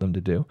had told them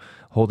to do,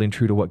 holding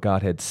true to what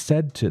God had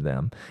said to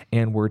them,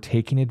 and were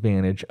taking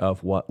advantage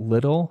of what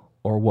little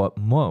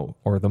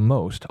or the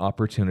most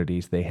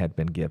opportunities they had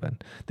been given.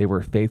 They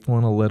were faithful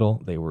in a little,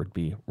 they would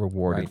be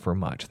rewarded for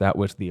much. That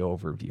was the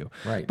overview.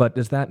 Right. But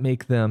does that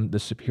make them the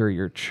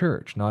superior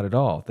church? Not at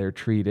all. They're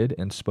treated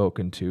and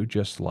spoken to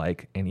just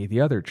like any of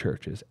the other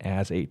churches,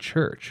 as a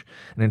church.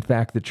 And in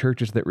fact, the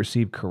churches that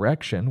received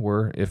correction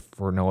were, if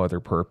for no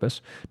other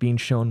purpose, being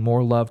shown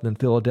more love than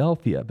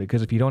Philadelphia,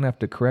 because if you don't have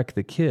to correct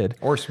the kid...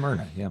 Or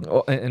Smyrna, yeah.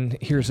 And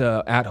here's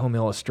a at-home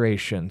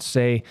illustration.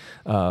 Say...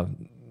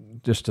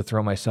 just to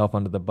throw myself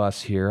under the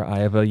bus here, I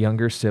have a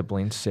younger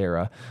sibling,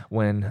 Sarah.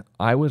 When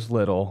I was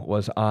little,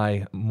 was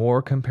I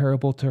more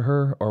comparable to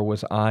her, or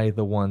was I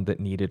the one that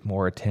needed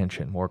more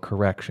attention, more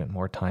correction,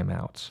 more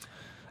timeouts?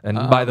 And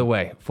by the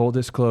way, full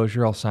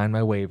disclosure, I'll sign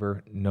my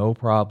waiver. No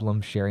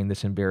problem sharing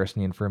this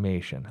embarrassing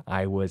information.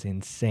 I was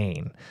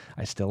insane.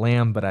 I still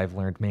am, but I've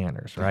learned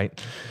manners, right?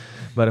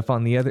 But if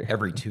on the other...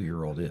 Every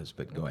 2-year-old is,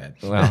 but go ahead.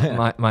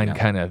 Well, mine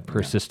kind of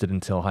persisted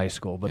until high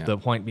school. But the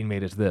point being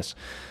made is this.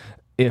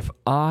 If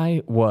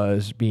I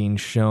was being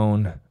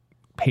shown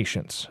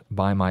patience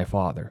by my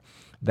father,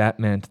 that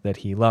meant that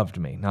he loved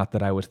me, not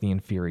that I was the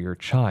inferior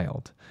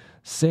child.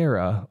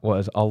 Sarah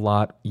was a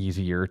lot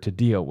easier to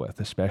deal with,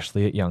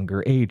 especially at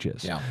younger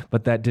ages. Yeah.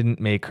 But that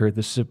didn't make her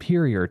the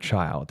superior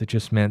child. It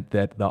just meant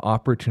that the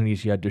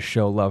opportunities you had to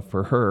show love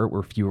for her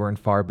were fewer and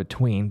far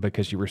between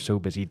because you were so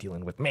busy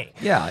dealing with me.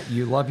 Yeah,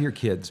 you love your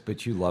kids,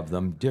 but you love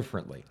them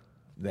differently.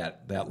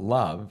 That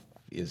love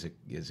is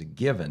a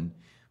given,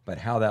 But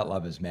how that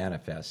love is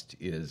manifest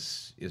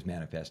is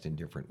manifest in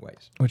different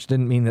ways. Which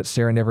didn't mean that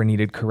Sarah never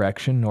needed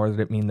correction, nor did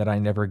it mean that I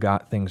never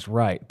got things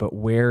right. But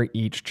where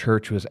each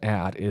church was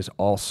at is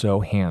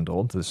also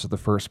handled. This is the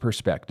first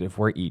perspective,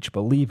 where each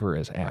believer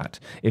is at.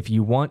 If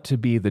you want to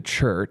be the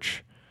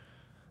church,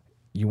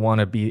 you want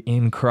to be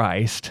in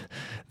Christ,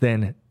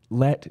 then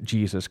let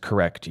Jesus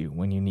correct you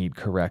when you need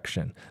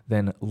correction.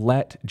 Then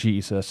let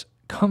Jesus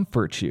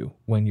comfort you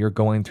when you're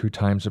going through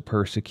times of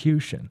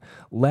persecution.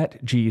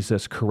 Let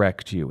Jesus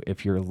correct you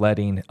if you're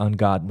letting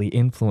ungodly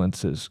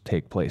influences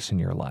take place in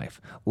your life.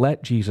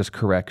 Let Jesus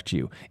correct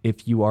you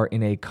if you are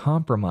in a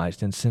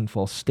compromised and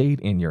sinful state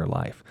in your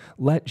life.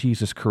 Let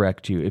Jesus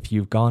correct you if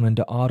you've gone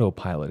into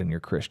autopilot in your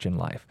Christian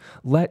life.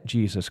 Let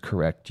Jesus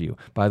correct you.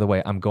 By the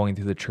way, I'm going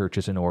through the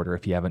churches in order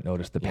if you haven't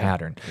noticed the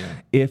pattern.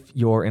 If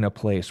you're in a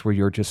place where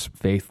you're just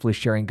faithfully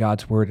sharing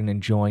God's word and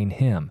enjoying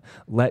Him,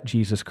 let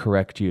Jesus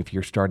correct you if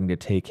you're starting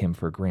to take Him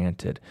for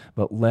granted.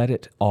 But let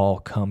it all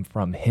come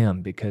from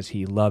Him because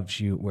He loves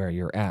you where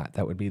you're at.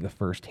 That would be the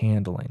first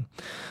handling.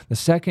 The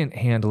second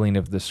handling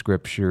of the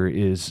Scripture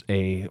is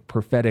a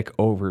prophetic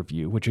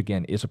overview, which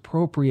again is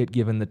appropriate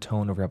given the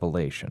tone of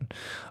Revelation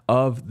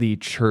of the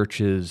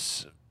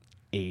church's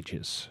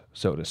ages,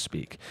 so to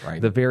speak.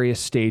 Right. The various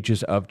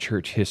stages of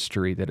church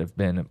history that have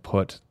been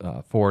put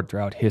forward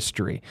throughout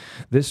history.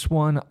 This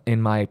one,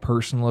 in my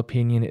personal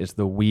opinion, is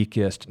the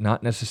weakest,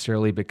 not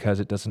necessarily because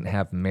it doesn't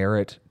have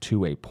merit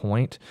to a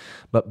point,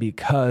 but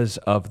because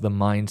of the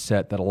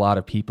mindset that a lot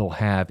of people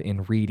have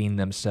in reading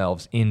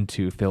themselves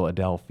into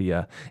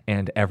Philadelphia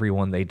and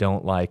everyone they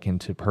don't like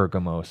into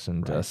Pergamos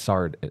and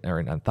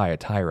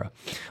Thyatira,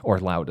 or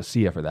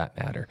Laodicea for that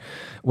matter.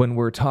 When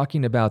we're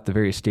talking about the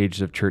various stages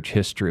of church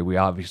history, we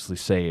obviously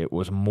say it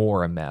was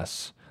more a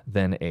mess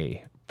than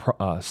a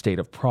state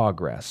of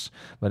progress,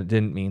 but it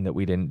didn't mean that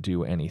we didn't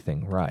do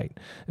anything right.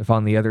 If,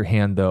 on the other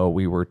hand, though,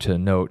 we were to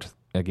note,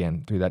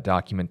 again, through that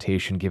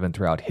documentation given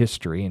throughout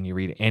history, and you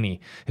read any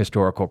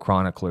historical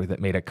chronicler that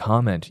made a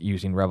comment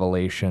using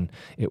Revelation,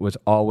 it was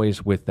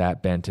always with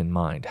that bent in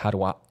mind. How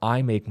do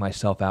I make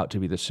myself out to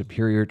be the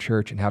superior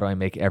church, and how do I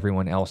make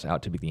everyone else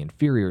out to be the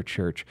inferior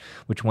church,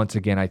 which once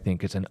again I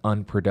think is an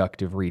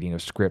unproductive reading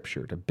of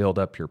Scripture, to build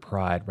up your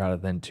pride rather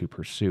than to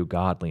pursue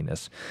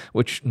godliness,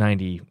 which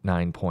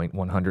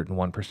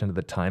 99.101% of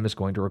the time is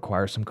going to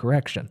require some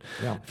correction,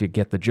 if you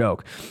get the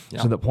joke.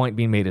 So the point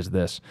being made is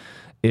this.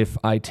 If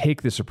I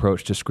take this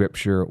approach to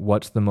Scripture,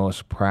 what's the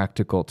most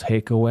practical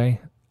takeaway?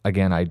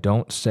 Again, I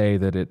don't say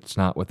that it's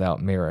not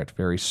without merit.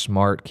 Very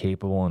smart,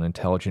 capable, and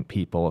intelligent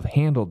people have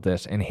handled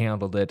this and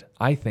handled it,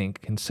 I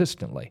think,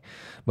 consistently.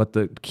 But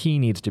the key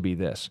needs to be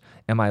this.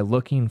 Am I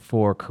looking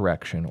for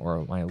correction, or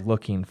am I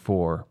looking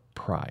for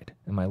pride?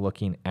 Am I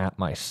looking at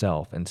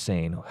myself and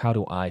saying, how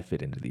do I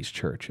fit into these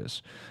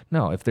churches?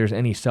 No, if there's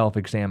any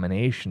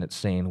self-examination, it's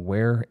saying,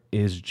 where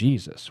is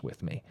Jesus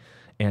with me?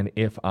 And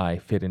if I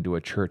fit into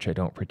a church I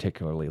don't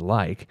particularly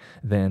like,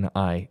 then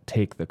I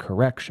take the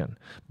correction.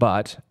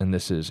 But, and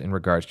this is in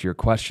regards to your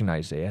question,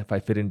 Isaiah, if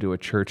I fit into a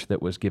church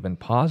that was given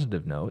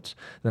positive notes,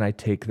 then I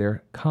take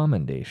their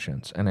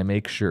commendations, and I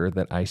make sure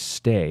that I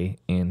stay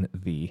in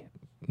the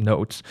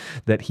notes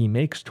that he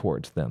makes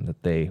towards them,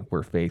 that they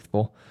were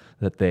faithful,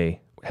 that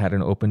they had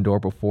an open door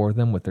before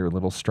them with their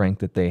little strength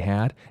that they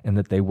had, and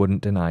that they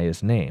wouldn't deny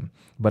his name.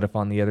 But if,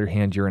 on the other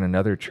hand, you're in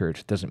another church,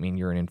 it doesn't mean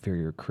you're an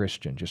inferior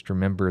Christian. Just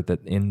remember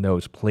that in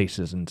those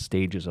places and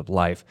stages of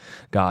life,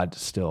 God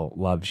still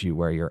loves you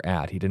where you're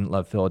at. He didn't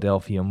love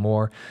Philadelphia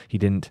more. He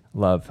didn't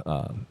love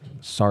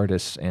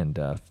Sardis and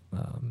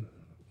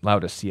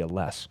Laodicea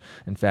less.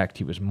 In fact,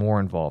 he was more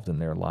involved in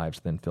their lives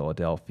than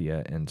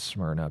Philadelphia and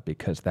Smyrna,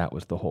 because that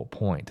was the whole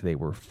point. They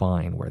were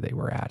fine where they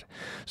were at.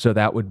 So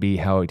that would be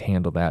how I'd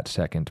handle that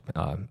second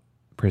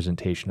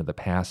presentation of the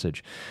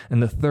passage.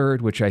 And the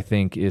third, which I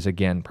think is,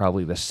 again,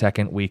 probably the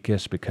second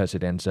weakest, because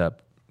it ends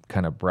up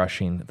kind of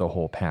brushing the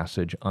whole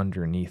passage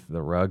underneath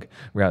the rug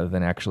rather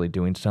than actually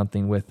doing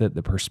something with it.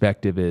 The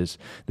perspective is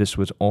this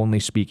was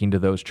only speaking to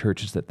those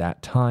churches at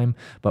that time,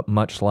 but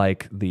much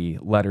like the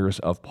letters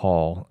of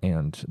Paul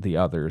and the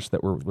others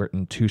that were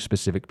written to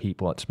specific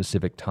people at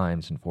specific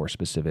times and for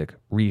specific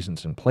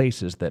reasons and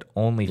places that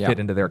only fit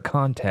into their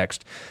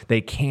context, they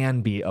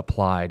can be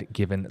applied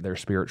given their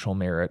spiritual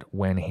merit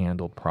when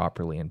handled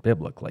properly and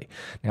biblically.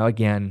 Now,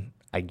 again,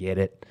 I get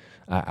it.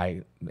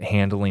 I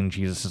handling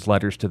Jesus'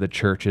 letters to the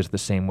churches the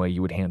same way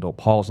you would handle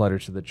Paul's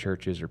letters to the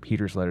churches or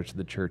Peter's letters to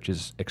the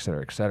churches, et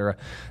cetera, et cetera.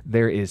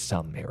 There is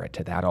some merit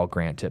to that, I'll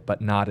grant it,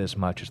 but not as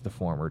much as the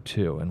former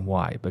two. And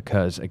why?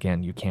 Because,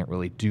 again, you can't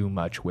really do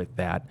much with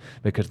that,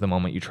 because the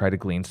moment you try to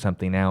glean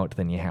something out,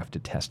 then you have to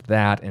test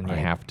that, and you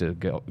have to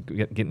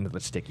get into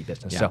the sticky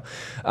business. So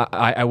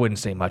I wouldn't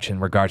say much in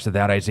regards to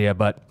that, Isaiah,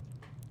 but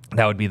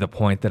that would be the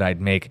point that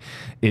I'd make,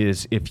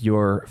 is if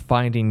you're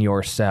finding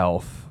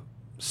yourself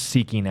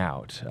seeking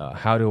out?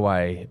 How do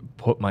I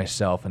put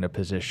myself in a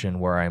position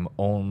where I'm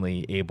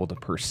only able to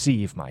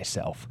perceive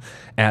myself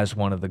as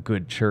one of the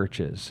good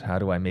churches? How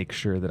do I make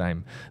sure that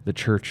I'm the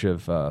church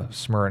of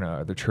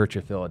Smyrna or the church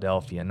of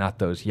Philadelphia, not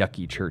those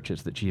yucky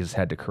churches that Jesus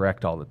had to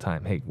correct all the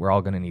time? Hey, we're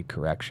all going to need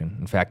correction.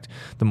 In fact,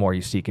 the more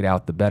you seek it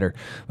out, the better.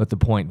 But the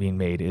point being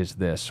made is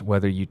this: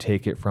 whether you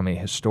take it from a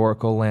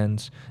historical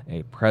lens,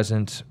 a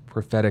present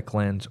prophetic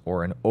lens,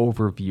 or an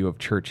overview of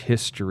church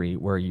history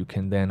where you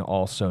can then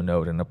also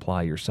note and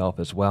apply yourself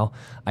as well,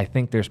 I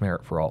think there's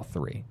merit for all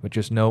three. But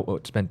just note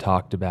what's been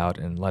talked about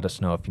and let us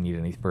know if you need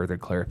any further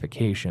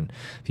clarification.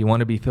 If you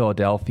want to be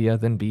Philadelphia,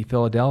 then be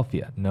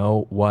Philadelphia.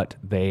 Know what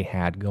they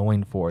had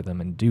going for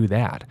them and do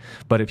that.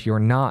 But if you're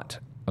not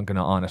going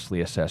to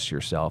honestly assess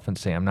yourself and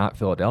say, I'm not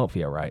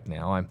Philadelphia right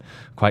now, I'm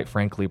quite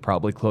frankly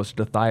probably closer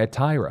to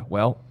Thyatira,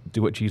 well,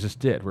 do what Jesus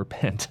did,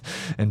 repent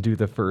and do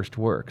the first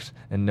works,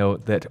 and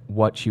note that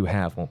what you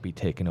have won't be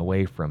taken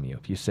away from you.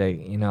 If you say,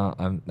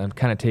 I'm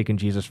kind of taking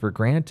Jesus for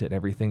granted,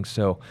 everything's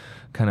so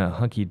kind of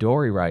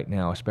hunky-dory right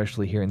now,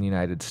 especially here in the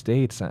United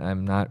States,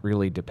 I'm not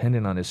really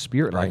dependent on his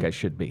Spirit like I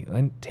should be,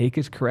 then take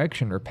his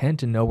correction,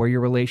 repent, and know where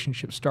your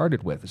relationship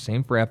started with. The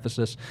same for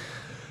Ephesus,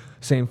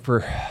 same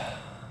for,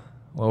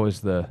 what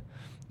was the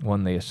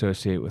one they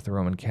associate with the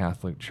Roman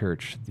Catholic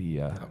Church?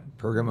 The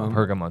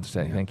Pergamon,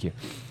 thank you.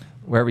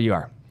 Wherever you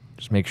are,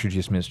 just make sure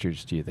Jesus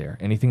ministers to you there.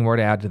 Anything more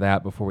to add to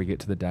that before we get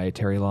to the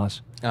dietary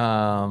laws?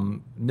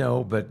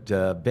 No,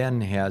 but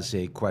Ben has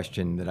a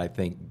question that I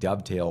think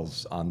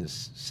dovetails on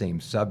this same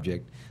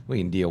subject we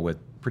can deal with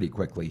pretty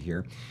quickly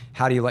here.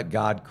 How do you let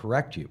God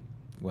correct you?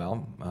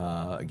 Well,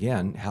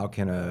 again, how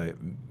can a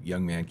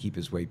young man keep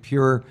his way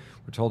pure?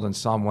 We're told in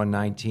Psalm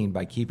 119,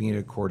 by keeping it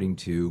according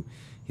to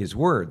his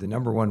word. The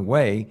number one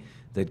way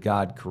that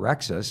God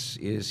corrects us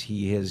is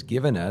he has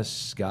given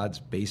us God's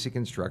basic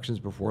instructions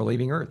before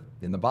leaving earth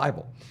in the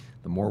Bible.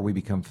 The more we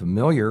become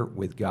familiar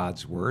with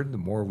God's word, the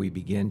more we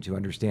begin to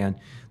understand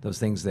those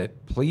things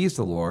that please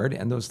the Lord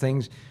and those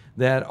things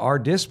that are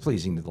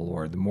displeasing to the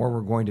Lord, the more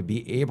we're going to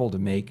be able to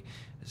make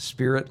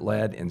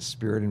Spirit-led and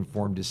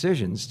Spirit-informed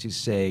decisions to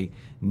say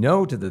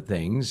no to the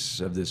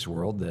things of this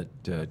world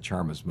that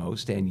charm us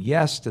most, and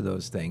yes to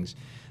those things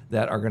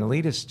that are going to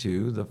lead us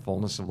to the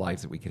fullness of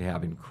life that we could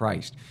have in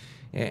Christ.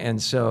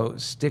 And so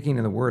sticking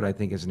in the Word, I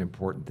think, is an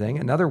important thing.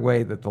 Another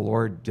way that the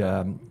Lord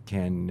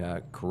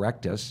can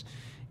correct us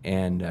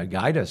and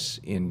guide us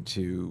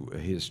into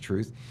His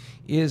truth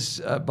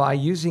is by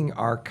using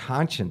our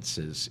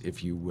consciences,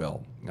 if you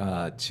will,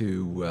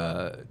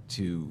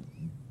 to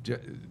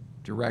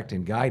direct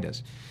and guide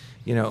us.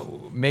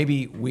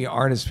 Maybe we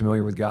aren't as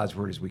familiar with God's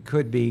Word as we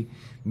could be.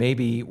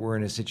 Maybe we're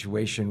in a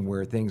situation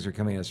where things are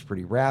coming at us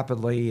pretty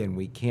rapidly and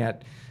we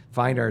can't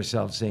find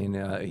ourselves saying,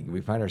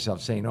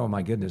 oh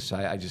my goodness,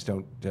 I just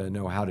don't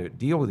know how to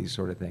deal with these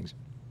sort of things.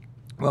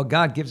 Well,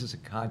 God gives us a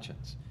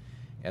conscience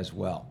as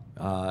well.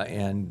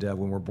 And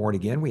when we're born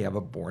again, we have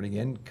a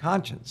born-again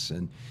conscience.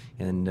 And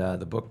in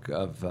the book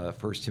of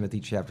 1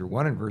 Timothy chapter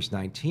 1 and verse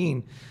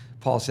 19,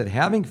 Paul said,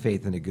 having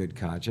faith in a good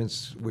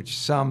conscience, which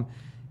some,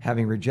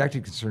 having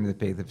rejected concerning the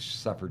faith, have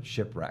suffered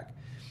shipwreck.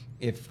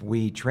 If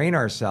we train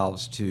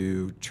ourselves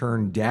to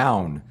turn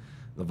down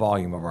the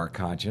volume of our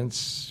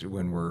conscience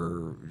when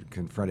we're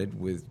confronted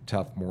with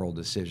tough moral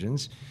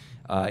decisions,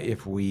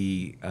 if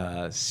we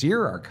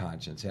sear our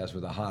conscience as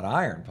with a hot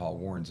iron, Paul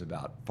warns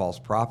about false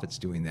prophets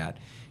doing that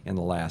in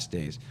the last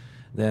days,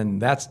 then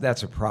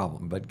that's a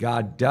problem. But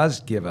God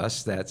does give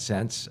us that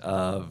sense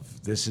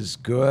of this is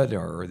good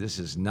or this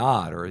is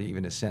not, or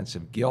even a sense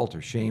of guilt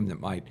or shame that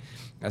might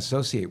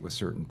associate with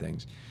certain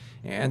things.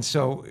 And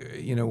so,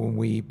 when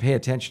we pay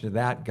attention to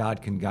that,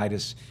 God can guide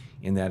us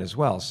in that as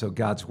well. So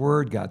God's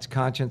Word, God's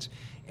conscience,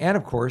 and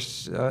of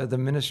course, the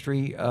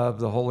ministry of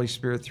the Holy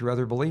Spirit through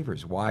other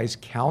believers. Wise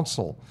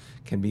counsel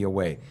can be a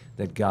way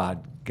that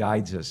God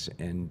guides us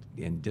and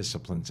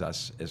disciplines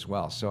us as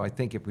well. So I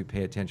think if we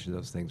pay attention to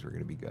those things, we're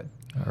going to be good.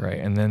 All right.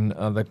 And then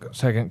the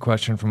second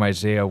question from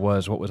Isaiah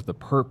was, what was the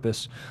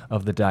purpose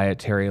of the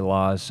dietary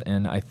laws?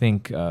 And I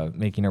think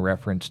making a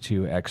reference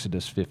to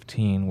Exodus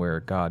 15, where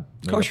God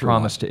made a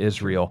promise to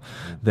Israel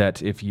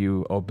that if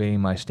you obey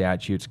my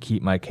statutes,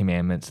 keep my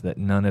commandments, that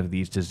none of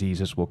these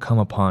diseases will come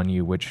upon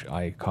you, which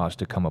I caused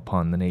to come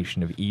upon the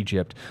nation of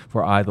Egypt.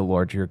 For I, the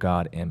Lord your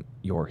God, am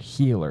your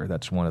healer.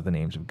 That's one of the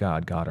names of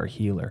God, God our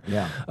healer.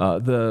 Yeah.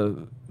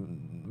 The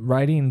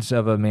writings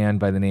of a man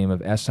by the name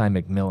of S.I.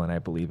 McMillan, I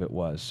believe it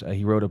was.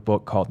 He wrote a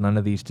book called None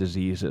of These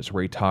Diseases,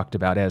 where he talked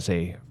about, as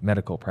a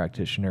medical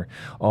practitioner,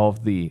 all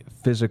of the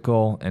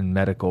physical and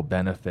medical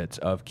benefits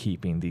of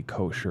keeping the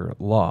kosher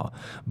law.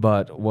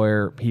 But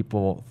where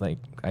people,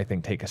 I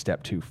think, take a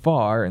step too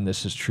far, and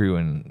this is true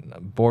in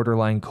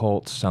borderline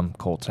cults, some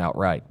cults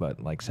outright,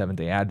 but like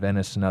Seventh-day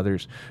Adventists and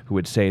others who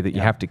would say that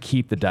you have to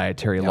keep the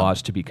dietary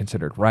laws to be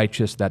considered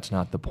righteous. That's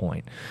not the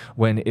point.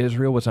 When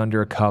Israel was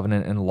under a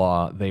covenant and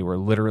law, they were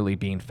literally literally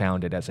being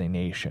founded as a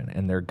nation,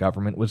 and their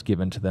government was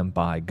given to them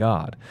by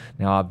God.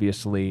 Now,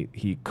 obviously,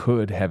 he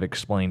could have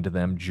explained to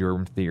them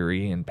germ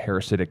theory and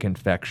parasitic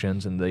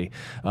infections and the,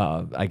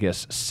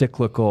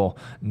 cyclical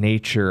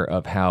nature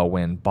of how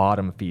when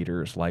bottom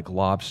feeders like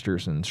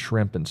lobsters and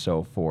shrimp and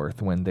so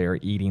forth, when they're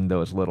eating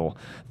those little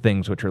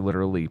things which are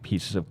literally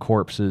pieces of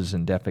corpses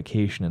and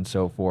defecation and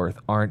so forth,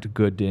 aren't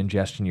good to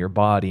ingest in your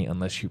body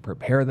unless you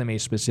prepare them a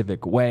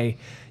specific way.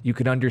 You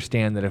could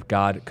understand that if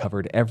God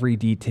covered every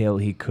detail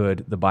he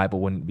could, the Bible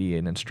wouldn't be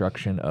an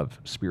instruction of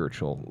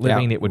spiritual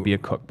living. It would be a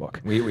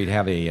cookbook. We'd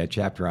have a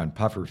chapter on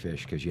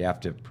pufferfish because you have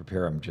to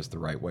prepare them just the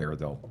right way or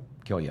they'll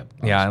kill you.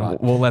 And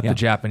we'll let the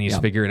Japanese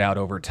figure it out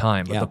over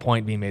time. But the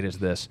point being made is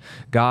this.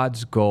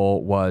 God's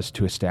goal was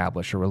to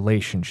establish a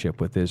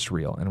relationship with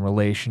Israel, and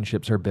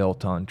relationships are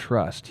built on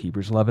trust.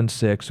 Hebrews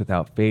 11:6,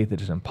 without faith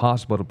it is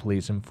impossible to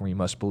please him, for you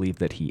must believe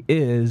that he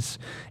is,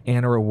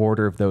 and a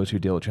rewarder of those who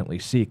diligently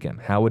seek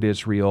him. How would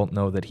Israel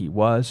know that he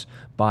was?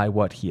 By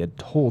what he had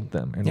told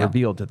them and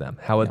revealed to them.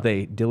 How would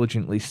they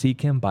diligently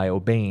seek him? By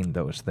obeying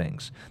those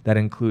things. That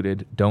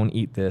included, don't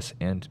eat this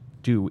and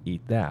do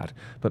eat that,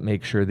 but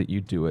make sure that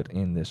you do it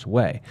in this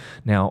way.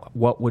 Now,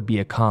 what would be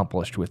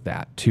accomplished with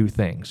that? Two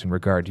things in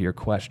regard to your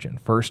question.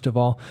 First of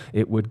all,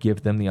 it would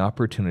give them the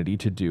opportunity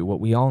to do what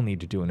we all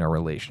need to do in our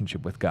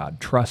relationship with God,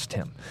 trust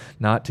him,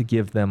 not to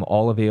give them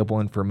all available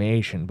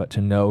information, but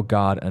to know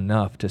God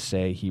enough to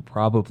say he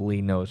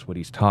probably knows what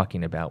he's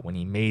talking about when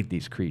he made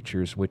these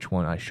creatures, which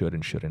one I should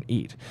and shouldn't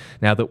eat.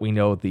 Now that we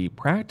know the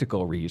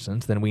practical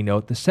reasons, then we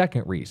note the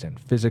second reason,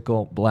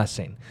 physical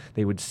blessing.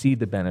 They would see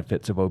the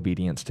benefits of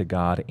obedience to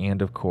God,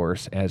 and of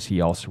course, as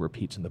he also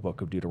repeats in the book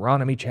of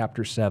Deuteronomy,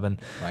 chapter 7,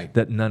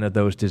 that none of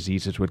those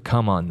diseases would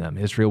come on them.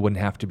 Israel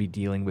wouldn't have to be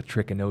dealing with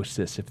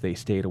trichinosis if they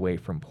stayed away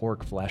from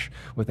pork flesh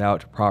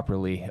without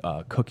properly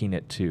cooking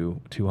it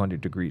to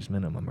 200 degrees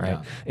minimum, right?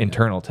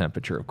 Internal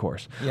temperature, of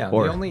course. The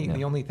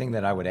only thing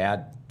that I would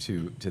add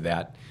to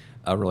that,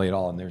 really at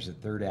all, and there's a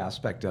third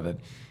aspect of it,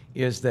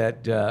 is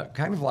that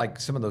kind of like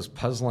some of those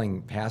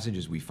puzzling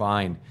passages we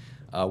find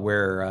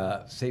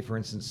where, say, for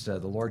instance, the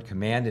Lord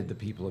commanded the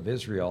people of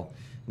Israel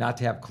not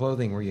to have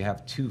clothing where you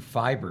have two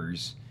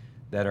fibers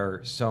that are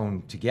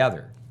sewn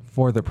together.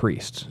 For the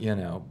priests.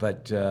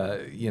 But,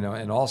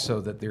 and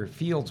also that their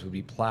fields would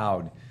be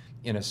plowed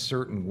in a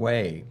certain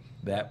way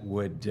that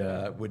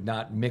would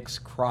not mix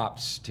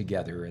crops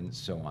together and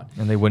so on.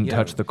 And they wouldn't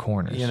touch the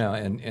corners.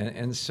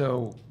 And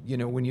so,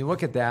 when you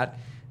look at that,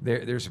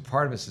 there's a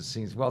part of us that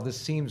seems, well, this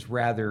seems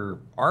rather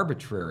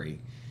arbitrary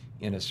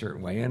in a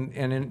certain way.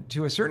 And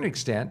to a certain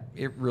extent,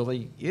 it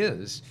really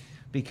is,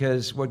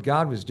 because what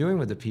God was doing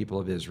with the people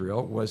of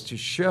Israel was to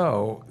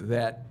show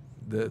that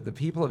the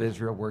people of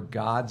Israel were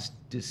God's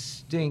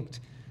distinct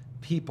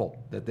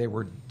people, that they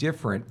were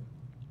different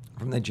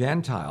from the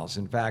Gentiles.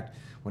 In fact,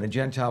 when a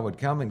Gentile would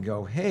come and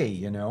go, hey,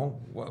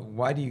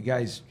 why do you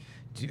guys,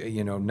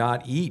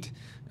 not eat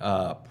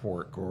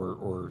pork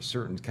or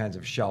certain kinds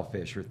of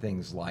shellfish or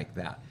things like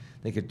that?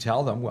 They could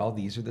tell them, well,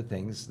 these are the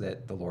things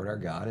that the Lord our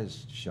God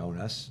has shown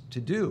us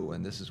to do,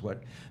 and this is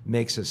what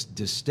makes us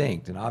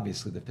distinct. And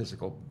obviously the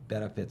physical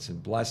benefits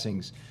and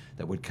blessings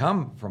that would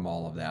come from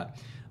all of that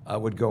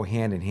would go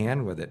hand in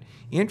hand with it.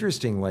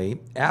 Interestingly,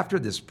 after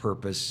this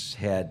purpose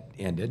had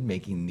ended,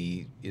 making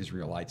the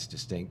Israelites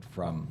distinct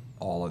from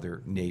all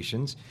other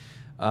nations,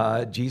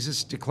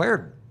 Jesus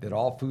declared that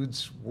all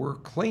foods were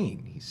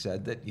clean. He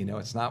said that,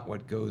 it's not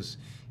what goes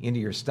into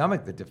your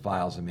stomach that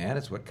defiles a man,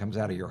 it's what comes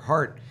out of your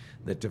heart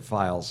that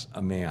defiles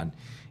a man.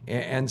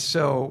 And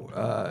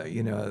so,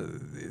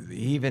 he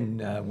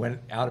even went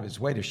out of his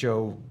way to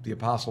show the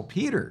Apostle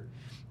Peter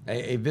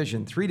a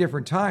vision 3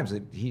 different times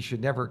that he should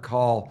never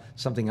call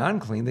something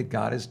unclean that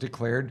God has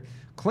declared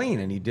clean.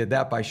 And he did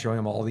that by showing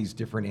him all these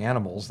different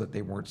animals that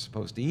they weren't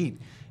supposed to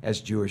eat as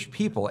Jewish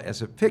people,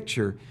 as a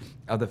picture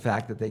of the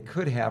fact that they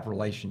could have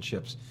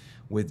relationships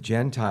with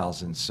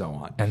Gentiles and so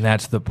on. And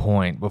that's the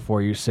point.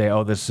 Before you say,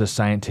 oh, this is a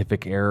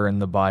scientific error in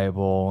the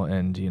Bible,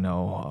 and,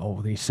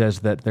 he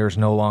says that there's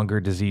no longer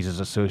diseases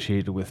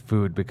associated with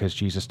food because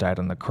Jesus died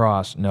on the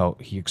cross. No,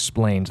 he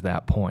explains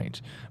that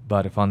point.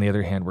 But if, on the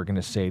other hand, we're going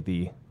to say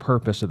the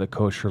purpose of the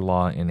kosher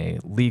law in a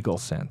legal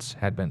sense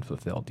had been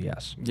fulfilled,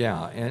 yes.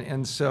 Yeah,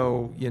 and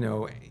so,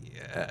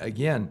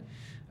 again,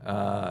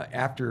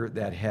 after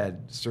that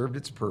had served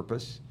its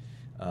purpose,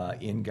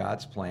 in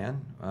God's plan,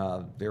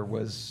 there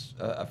was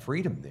a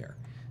freedom there.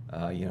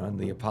 And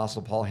the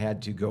Apostle Paul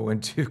had to go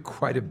into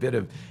quite a bit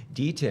of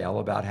detail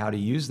about how to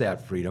use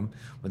that freedom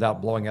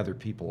without blowing other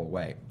people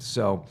away.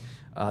 So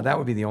that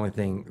would be the only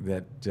thing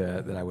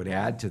that I would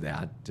add to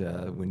that.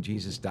 When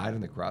Jesus died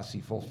on the cross, he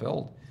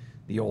fulfilled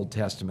the Old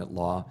Testament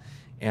law,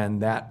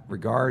 and that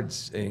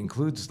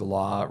includes the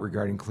law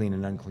regarding clean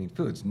and unclean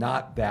foods.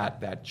 Not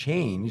that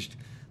changed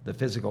the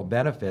physical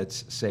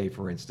benefits, say,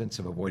 for instance,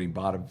 of avoiding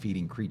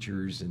bottom-feeding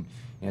creatures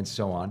and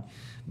so on.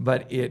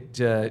 But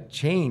it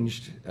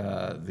changed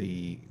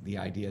the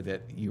idea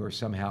that you are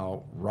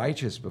somehow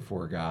righteous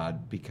before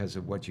God because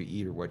of what you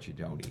eat or what you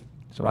don't eat.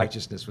 So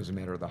Righteousness was a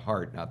matter of the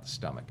heart, not the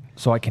stomach.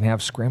 So I can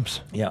have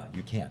scrimps? Yeah,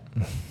 you can.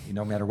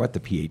 No matter what the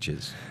pH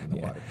is in the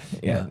water.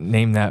 Yeah,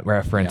 name that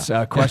reference.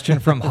 Yeah. Question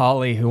from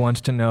Holly, who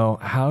wants to know,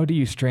 how do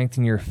you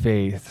strengthen your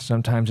faith?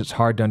 Sometimes it's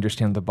hard to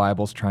understand what the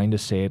Bible's trying to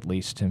say, at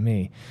least to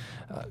me.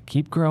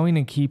 Keep growing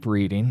and keep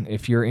reading.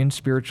 If you're in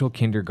spiritual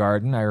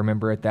kindergarten, I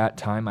remember at that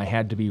time I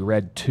had to be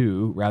read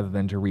to rather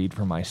than to read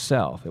for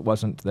myself. It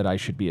wasn't that I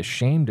should be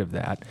ashamed of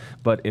that,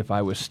 but if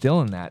I was still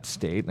in that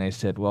state and I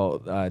said, well,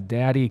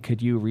 Daddy,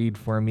 could you read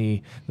for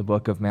me the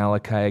book of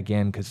Malachi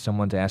again because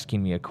someone's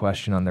asking me a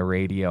question on the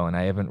radio and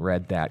I haven't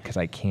read that because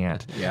I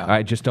can't. Yeah.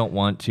 I just don't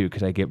want to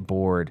because I get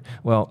bored.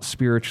 Well,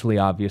 spiritually,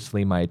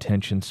 obviously, my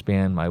attention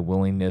span, my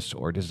willingness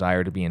or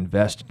desire to be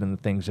invested in the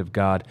things of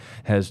God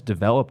has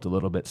developed a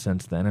little bit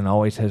since then and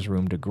always has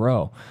room to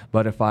grow.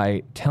 But if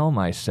I tell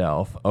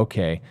myself,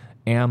 okay,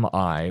 am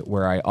I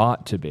where I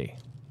ought to be?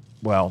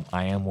 Well,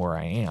 I am where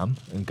I am,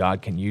 and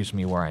God can use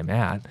me where I'm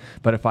at.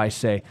 But if I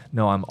say,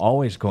 no, I'm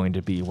always going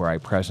to be where I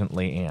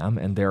presently am,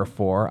 and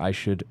therefore I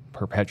should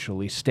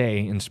perpetually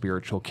stay in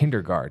spiritual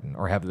kindergarten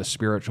or have the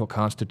spiritual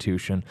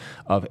constitution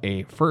of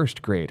a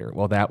first grader,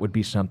 well, that would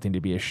be something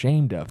to be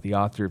ashamed of. The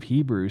author of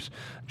Hebrews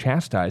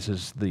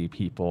chastises the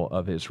people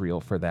of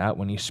Israel for that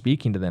when he's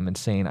speaking to them and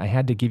saying, I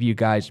had to give you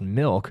guys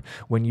milk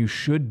when you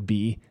should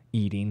be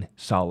eating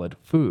solid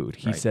food.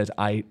 He says,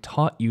 I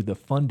taught you the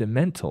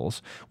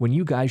fundamentals when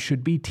you guys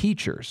should be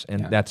teachers.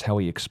 And that's how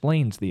he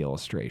explains the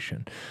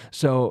illustration.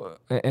 So,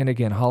 and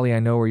again, Holly, I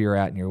know where you're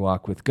at in your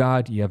walk with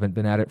God. You haven't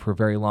been at it for a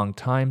very long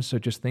time, so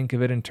just think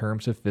of it in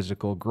terms of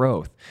physical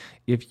growth.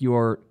 If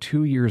you're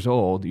 2 years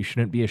old, you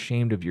shouldn't be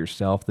ashamed of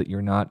yourself that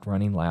you're not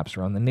running laps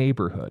around the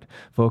neighborhood.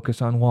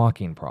 Focus on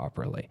walking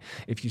properly.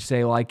 If you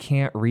say, well, I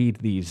can't read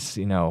these,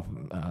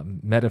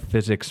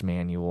 metaphysics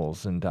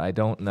manuals, and I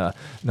don't know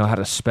how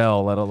to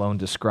spell, let alone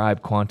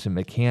describe quantum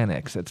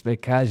mechanics, it's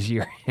because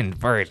you're in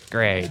first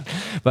grade.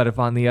 But if,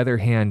 on the other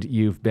hand,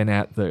 you've been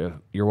at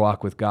your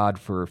walk with God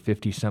for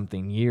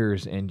 50-something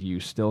years and you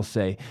still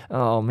say,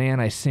 oh, man,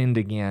 I sinned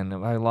again.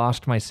 I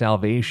lost my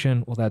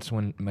salvation. Well, that's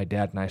when my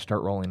dad and I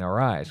start rolling our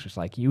eyes. Just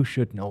like, you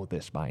should know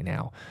this by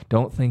now.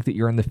 Don't think that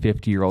you're in the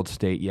 50-year-old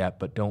state yet,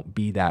 but don't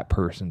be that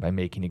person by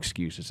making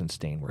excuses and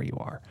staying where you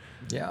are.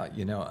 Yeah,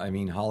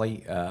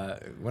 Holly,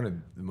 one of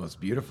the most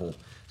beautiful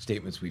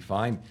statements we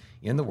find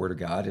in the Word of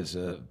God is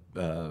a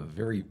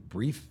very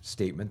brief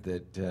statement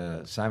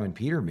that Simon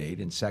Peter made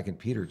in 2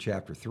 Peter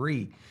chapter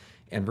 3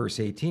 and verse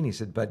 18. He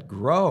said, but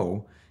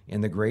grow in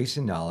the grace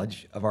and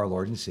knowledge of our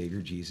Lord and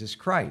Savior Jesus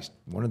Christ.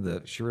 One of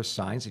the surest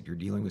signs that you're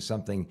dealing with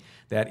something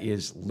that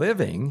is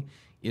living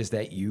is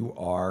that you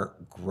are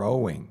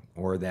growing,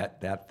 or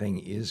that thing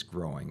is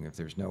growing. If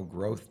there's no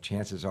growth,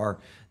 chances are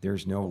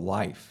there's no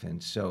life.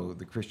 And so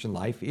the Christian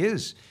life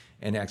is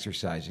an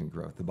exercise in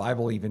growth. The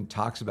Bible even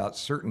talks about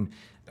certain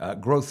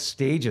growth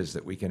stages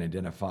that we can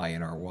identify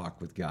in our walk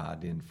with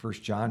God. In 1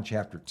 John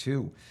chapter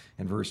 2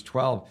 and verse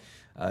 12,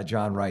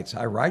 John writes,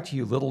 I write to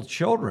you, little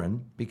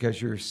children, because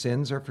your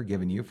sins are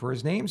forgiven you for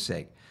his name's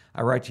sake.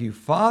 I write to you,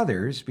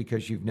 fathers,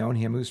 because you've known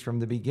him who's from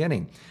the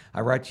beginning.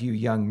 I write to you,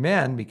 young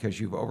men,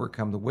 because you've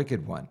overcome the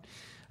wicked one.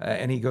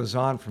 And he goes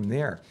on from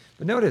there.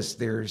 But notice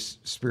there's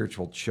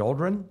spiritual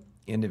children,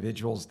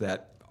 individuals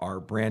that are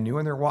brand new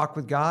in their walk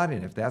with God,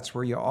 and if that's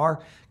where you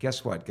are,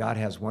 guess what? God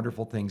has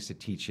wonderful things to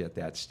teach you at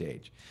that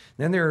stage.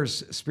 Then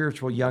there's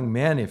spiritual young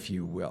men, if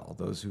you will,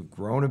 those who've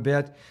grown a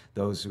bit,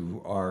 those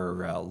who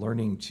are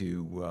learning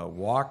to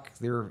walk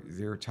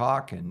their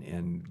talk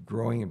and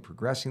growing and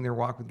progressing their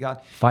walk with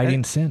God.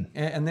 Fighting sin.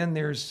 And then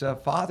there's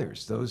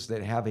fathers, those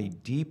that have a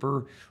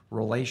deeper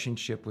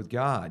relationship with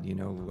God.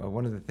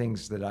 One of the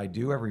things that I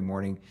do every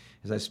morning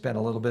is I spend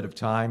a little bit of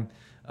time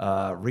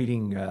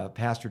reading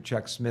Pastor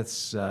Chuck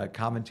Smith's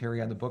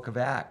commentary on the book of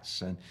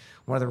Acts. And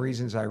one of the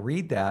reasons I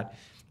read that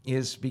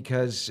is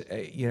because,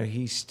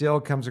 he still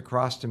comes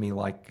across to me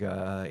like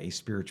a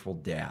spiritual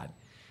dad.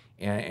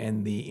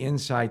 And the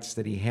insights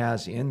that he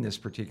has in this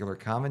particular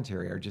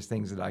commentary are just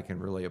things that I can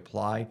really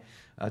apply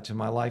to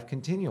my life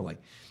continually.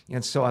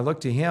 And so I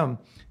look to him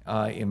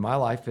in my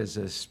life as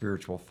a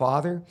spiritual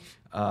father.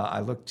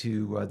 I look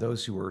to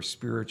those who are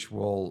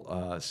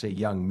spiritual, say,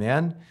 young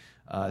men.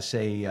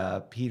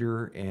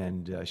 Peter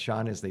and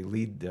Sean as they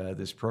lead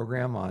this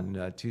program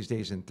on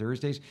Tuesdays and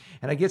Thursdays.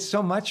 And I get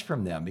so much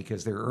from them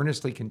because they're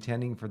earnestly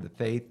contending for the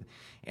faith.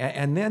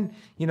 And then,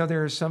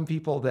 there are some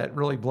people that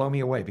really blow me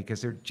away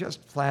because they're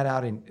just flat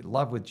out in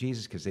love with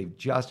Jesus because they've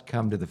just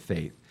come to the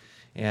faith.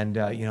 And,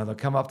 they'll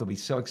come up, they'll be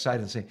so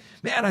excited and say,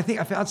 man, I think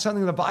I found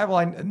something in the Bible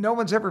no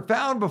one's ever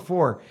found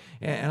before.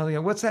 And I'll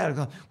go, what's that? I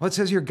go, well, it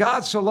says here,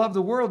 God so loved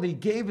the world, he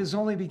gave his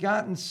only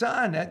begotten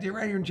son. Right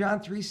here in John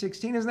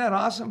 3:16, isn't that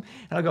awesome?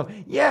 And I'll go,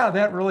 yeah,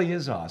 that really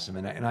is awesome.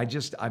 And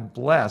I'm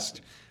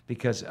blessed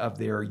because of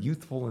their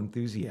youthful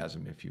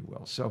enthusiasm, if you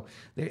will. So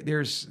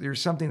there's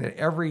something that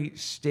every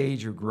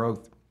stage of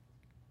growth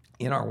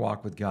in our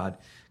walk with God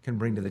can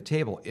bring to the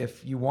table.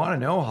 If you want to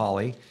know,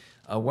 Holly,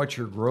 what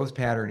your growth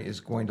pattern is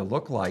going to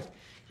look like,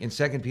 in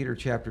 2 Peter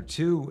chapter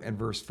 2 and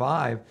verse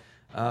 5,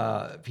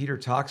 Peter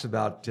talks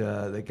about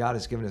that God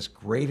has given us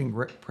great and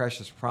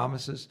precious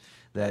promises,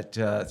 that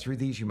through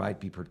these you might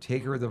be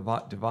partaker of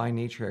the divine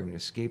nature, having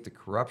escaped the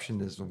corruption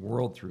that is in the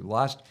world through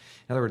lust.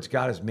 In other words,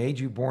 God has made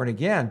you born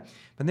again.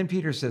 But then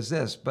Peter says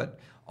this, but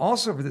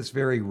also for this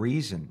very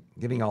reason,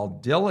 giving all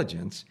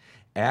diligence,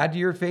 add to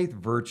your faith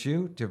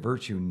virtue, to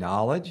virtue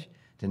knowledge,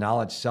 to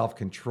knowledge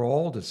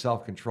self-control, to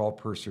self-control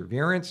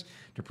perseverance,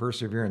 to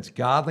perseverance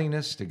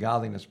godliness, to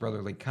godliness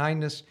brotherly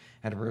kindness,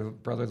 and to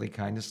brotherly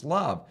kindness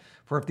love.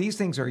 For if these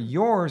things are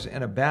yours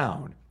and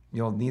abound,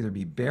 you'll neither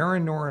be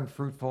barren nor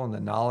unfruitful in the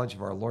knowledge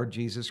of our Lord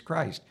Jesus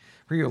Christ.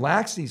 For he who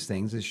lacks these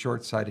things is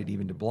short-sighted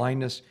even to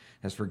blindness,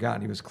 has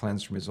forgotten he was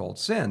cleansed from his old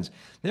sins.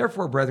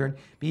 Therefore, brethren,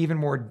 be even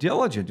more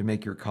diligent to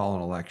make your call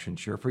and election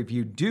sure. For if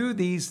you do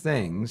these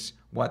things,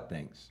 what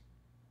things?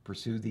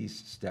 Pursue these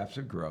steps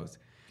of growth,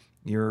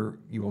 you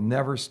will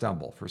never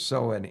stumble. For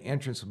so an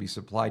entrance will be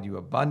supplied you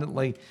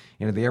abundantly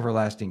into the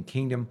everlasting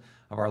kingdom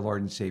of our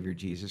Lord and Savior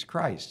Jesus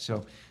Christ.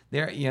 So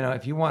there,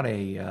 if you want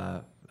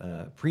a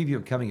preview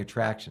of coming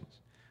attractions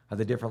of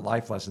the different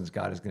life lessons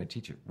God is going to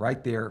teach you,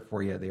 right there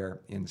for you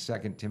there in 2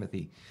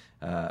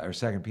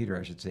 Peter,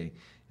 I should say,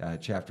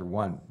 chapter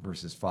 1,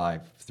 verses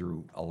 5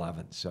 through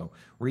 11. So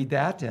read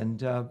that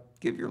and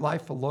give your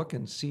life a look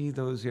and see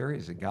those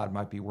areas that God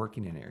might be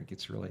working in there. It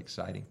gets really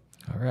exciting.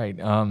 All right.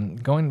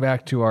 Going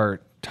back to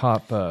our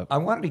top... I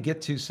wanted to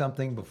get to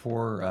something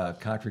before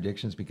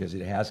contradictions, because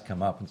it has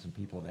come up and some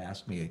people have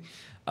asked me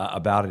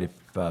about it,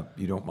 if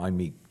you don't mind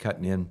me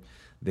cutting in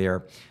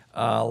there.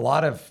 A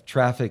lot of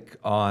traffic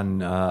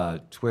on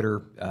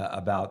Twitter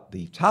about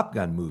the Top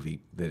Gun movie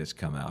that has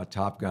come out,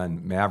 Top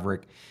Gun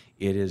Maverick.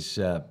 It is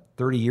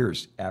 30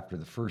 years after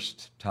the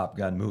first Top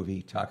Gun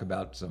movie. Talk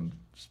about some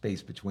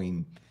space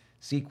between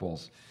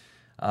sequels.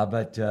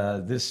 But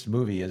this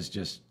movie has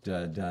just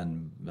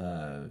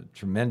done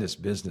tremendous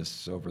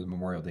business over the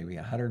Memorial Day. We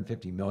got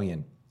 $150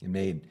 million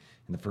made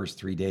in the first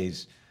 3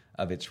 days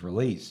of its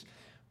release.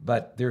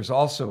 But there's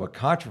also a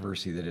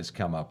controversy that has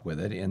come up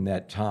with it, in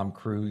that Tom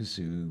Cruise,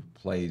 who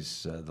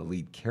plays the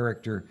lead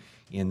character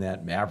in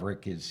that,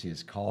 Maverick is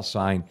his call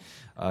sign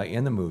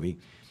in the movie,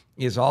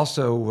 is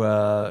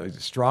also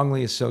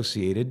strongly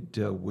associated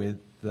with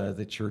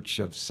the Church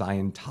of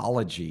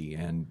Scientology.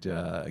 And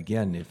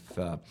again, if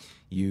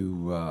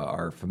you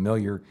are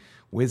familiar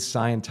with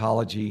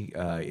Scientology,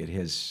 it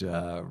has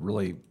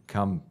really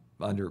come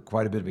under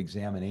quite a bit of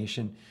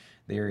examination.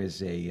 There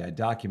is a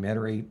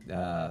documentary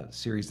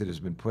series that has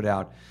been put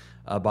out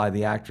by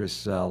the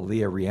actress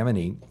Leah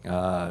Remini,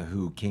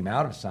 who came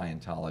out of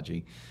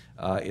Scientology.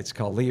 It's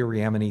called Leah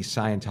Remini,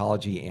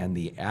 Scientology and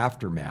the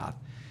Aftermath.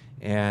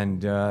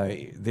 And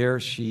there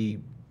she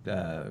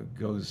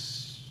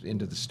goes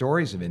into the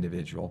stories of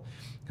individuals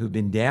who've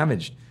been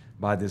damaged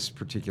by this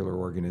particular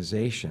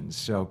organization.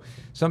 So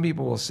some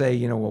people will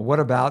say, well, what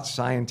about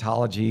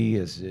Scientology?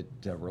 Is it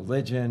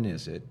religion?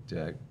 Is it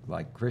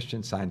like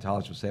Christian?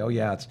 Scientology will say, oh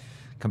yeah, it's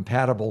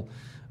compatible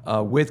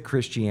with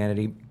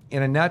Christianity.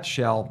 In a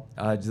nutshell,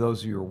 to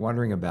those of you who are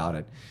wondering about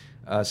it,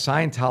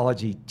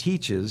 Scientology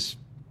teaches,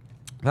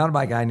 founded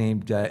by a guy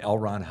named L.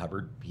 Ron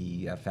Hubbard.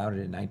 He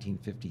founded it in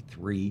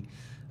 1953.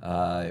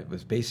 It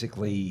was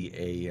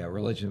basically a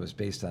religion that was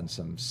based on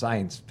some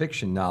science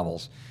fiction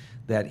novels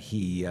that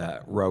he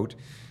wrote.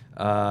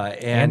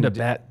 And a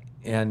bet.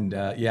 And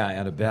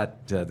a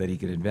bet that he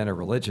could invent a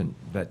religion.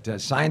 But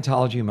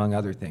Scientology, among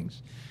other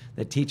things,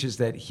 that teaches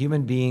that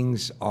human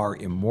beings are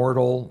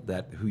immortal,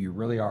 that who you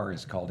really are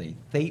is called a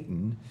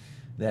thetan,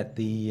 that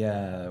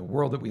the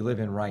world that we live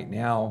in right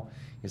now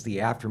is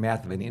the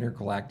aftermath of an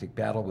intergalactic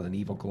battle with an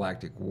evil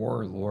galactic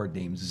warlord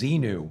named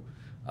Xenu,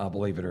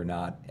 believe it or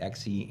not,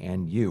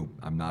 X-E-N-U.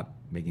 I'm not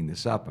making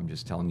this up. I'm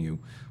just telling you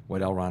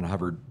what L. Ron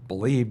Hubbard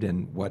believed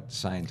and what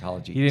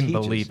Scientology teaches. He didn't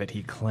believe it.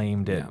 He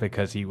claimed it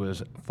because he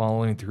was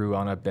following through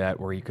on a bet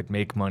where he could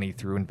make money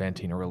through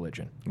inventing a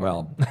religion.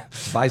 Well,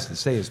 suffice to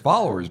say his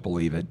followers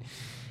believe it.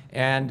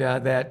 And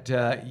that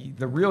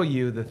the real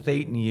you, the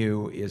thetan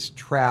you, is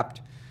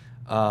trapped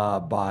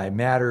by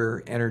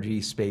matter,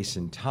 energy, space,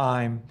 and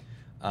time.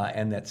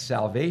 And that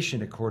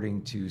salvation,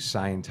 according to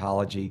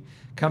Scientology,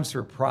 comes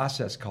through a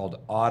process called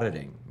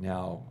auditing.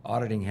 Now,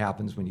 auditing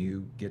happens when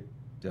you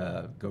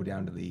go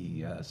down to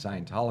the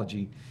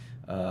Scientology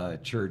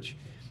church,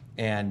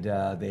 and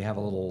they have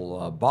a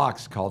little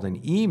box called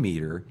an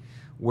e-meter,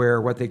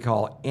 where what they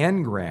call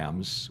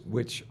engrams,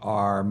 which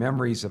are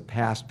memories of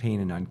past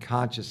pain and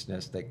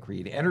unconsciousness that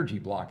create energy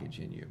blockage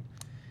in you,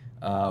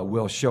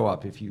 will show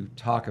up if you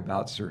talk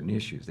about certain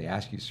issues. They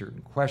ask you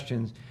certain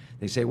questions.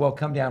 They say, well,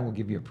 come down, we'll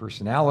give you a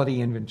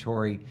personality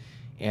inventory.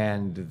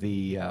 And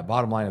the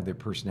bottom line of their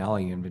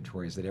personality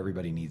inventory is that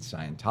everybody needs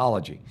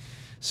Scientology.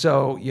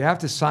 So you have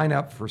to sign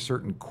up for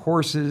certain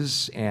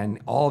courses, and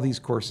all these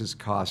courses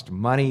cost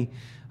money.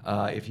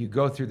 If you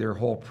go through their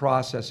whole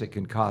process, it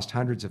can cost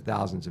hundreds of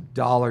thousands of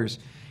dollars.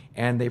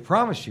 And they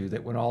promise you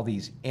that when all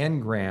these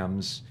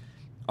engrams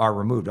are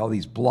removed, all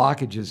these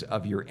blockages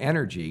of your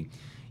energy,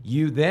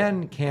 you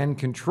then can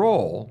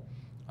control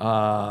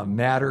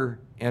matter,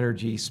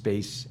 energy,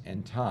 space,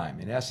 and time.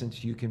 In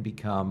essence, you can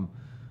become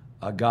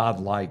a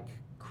godlike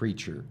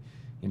creature.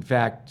 In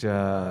fact,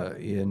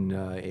 in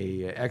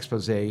a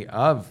expose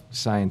of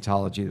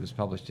Scientology that was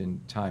published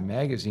in Time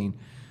magazine,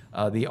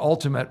 the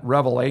ultimate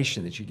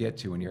revelation that you get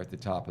to when you're at the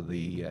top of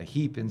the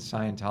heap in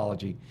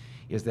Scientology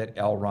is that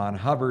L. Ron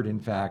Hubbard, in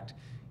fact,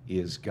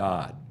 is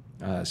God.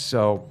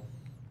 So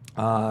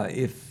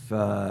if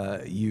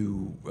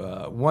you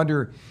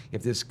wonder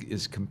if this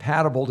is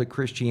compatible to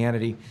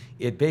Christianity,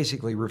 it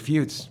basically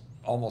refutes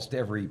almost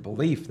every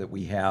belief that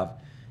we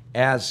have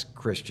as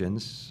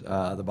Christians.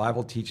 The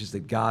Bible teaches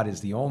that God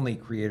is the only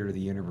creator of the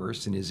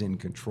universe and is in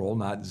control,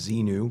 not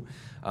Xenu,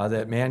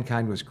 that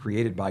mankind was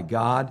created by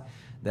God,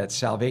 that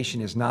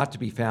salvation is not to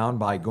be found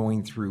by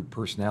going through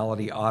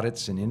personality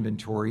audits and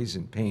inventories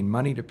and paying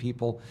money to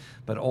people,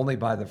 but only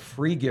by the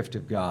free gift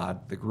of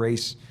God, the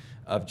grace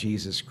of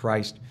Jesus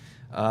Christ,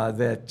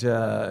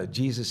 that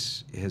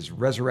Jesus has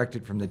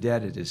resurrected from the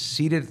dead. It is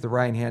seated at the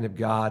right hand of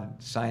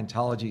God.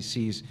 Scientology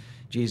sees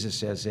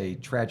Jesus as a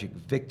tragic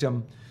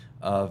victim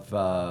of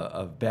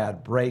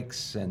bad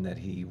breaks, and that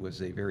he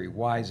was a very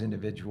wise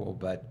individual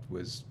but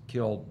was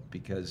killed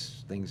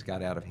because things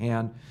got out of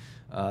hand.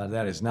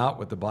 That is not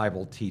what the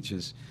Bible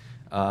teaches.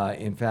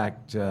 In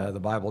fact, the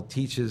Bible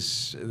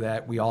teaches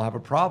that we all have a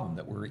problem,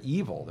 that we're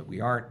evil, that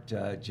we aren't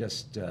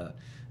just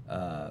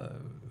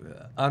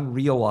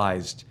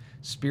unrealized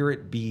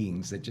spirit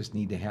beings that just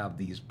need to have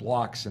these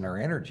blocks in our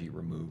energy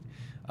removed.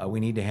 We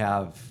need to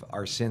have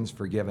our sins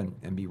forgiven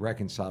and be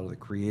reconciled to the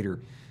Creator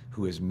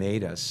who has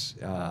made us.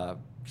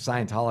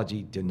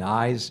 Scientology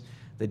denies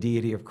the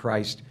deity of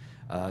Christ.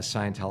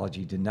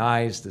 Scientology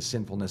denies the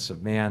sinfulness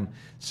of man.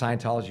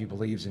 Scientology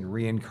believes in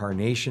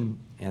reincarnation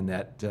and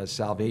that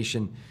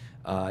salvation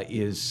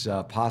is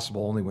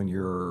possible only when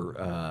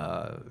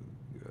you're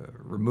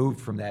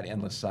removed from that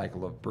endless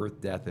cycle of birth,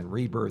 death, and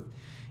rebirth.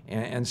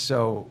 And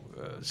so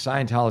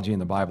Scientology and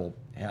the Bible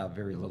have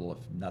very little,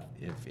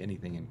 if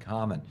anything, in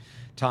common.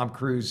 Tom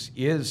Cruise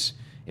is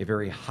a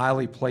very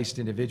highly placed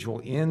individual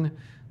in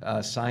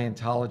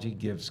Scientology,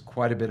 gives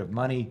quite a bit of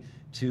money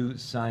to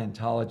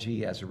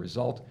Scientology as a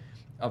result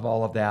of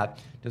all of that.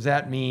 Does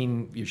that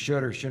mean you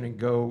should or shouldn't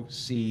go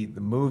see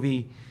the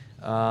movie?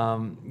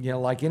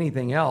 Like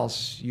anything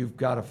else, you've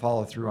got to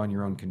follow through on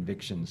your own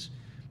convictions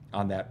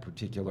on that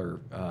particular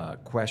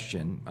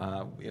question.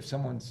 If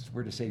someone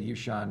were to say to you,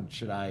 Sean,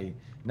 should I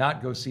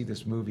not go see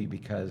this movie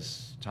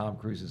because Tom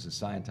Cruise is a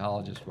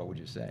Scientologist, what would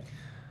you say?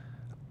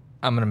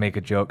 I'm going to make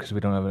a joke because we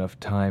don't have enough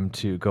time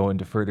to go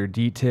into further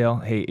detail.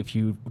 Hey, if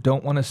you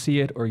don't want to see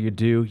it or you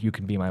do, you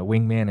can be my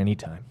wingman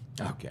anytime.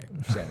 Okay,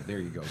 so there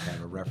you go, kind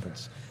of a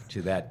reference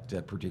to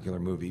that particular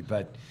movie.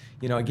 But,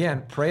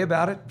 again, pray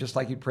about it just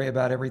like you pray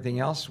about everything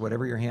else.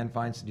 Whatever your hand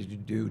finds to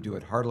do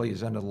it heartily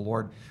as unto the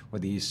Lord.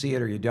 Whether you see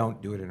it or you don't,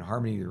 do it in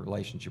harmony with your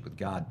relationship with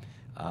God.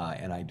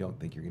 And I don't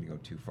think you're going to go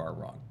too far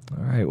wrong.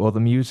 All right. Well, the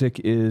music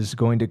is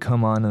going to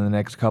come on in the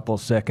next couple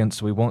seconds,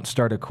 so we won't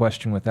start a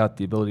question without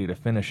the ability to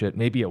finish it.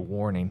 Maybe a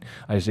warning.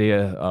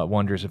 Isaiah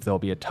wonders if there'll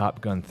be a Top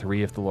Gun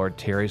 3 if the Lord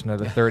tarries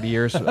another 30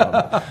 years.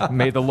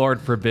 May the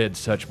Lord forbid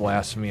such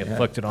blasphemy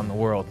afflicted on the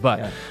world.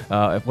 But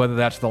whether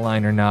that's the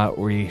line or not,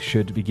 we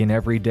should begin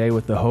every day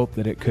with the hope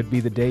that it could be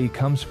the day He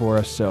comes for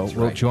us. So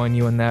we'll join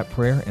you in that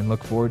prayer and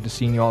look forward to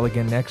seeing you all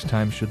again next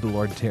time, should the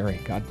Lord tarry.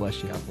 God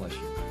bless you. God bless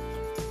you.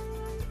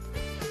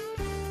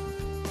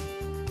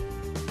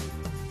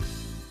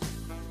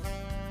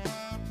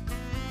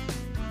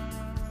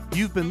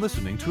 You've been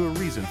listening to A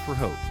Reason for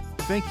Hope.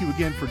 Thank you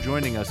again for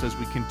joining us as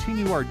we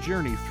continue our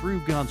journey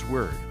through God's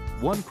Word,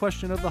 one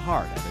question of the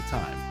heart at a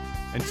time.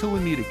 Until we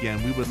meet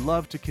again, we would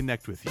love to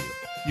connect with you.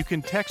 You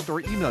can text or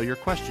email your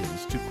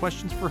questions to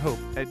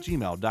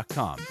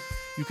questionsforhope@gmail.com.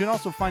 You can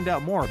also find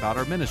out more about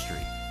our ministry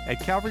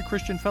at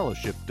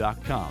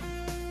calvarychristianfellowship.com.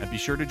 And be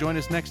sure to join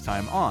us next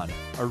time on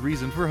A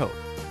Reason for Hope.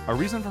 A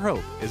Reason for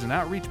Hope is an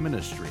outreach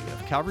ministry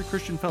of Calvary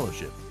Christian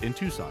Fellowship in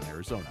Tucson,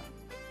 Arizona.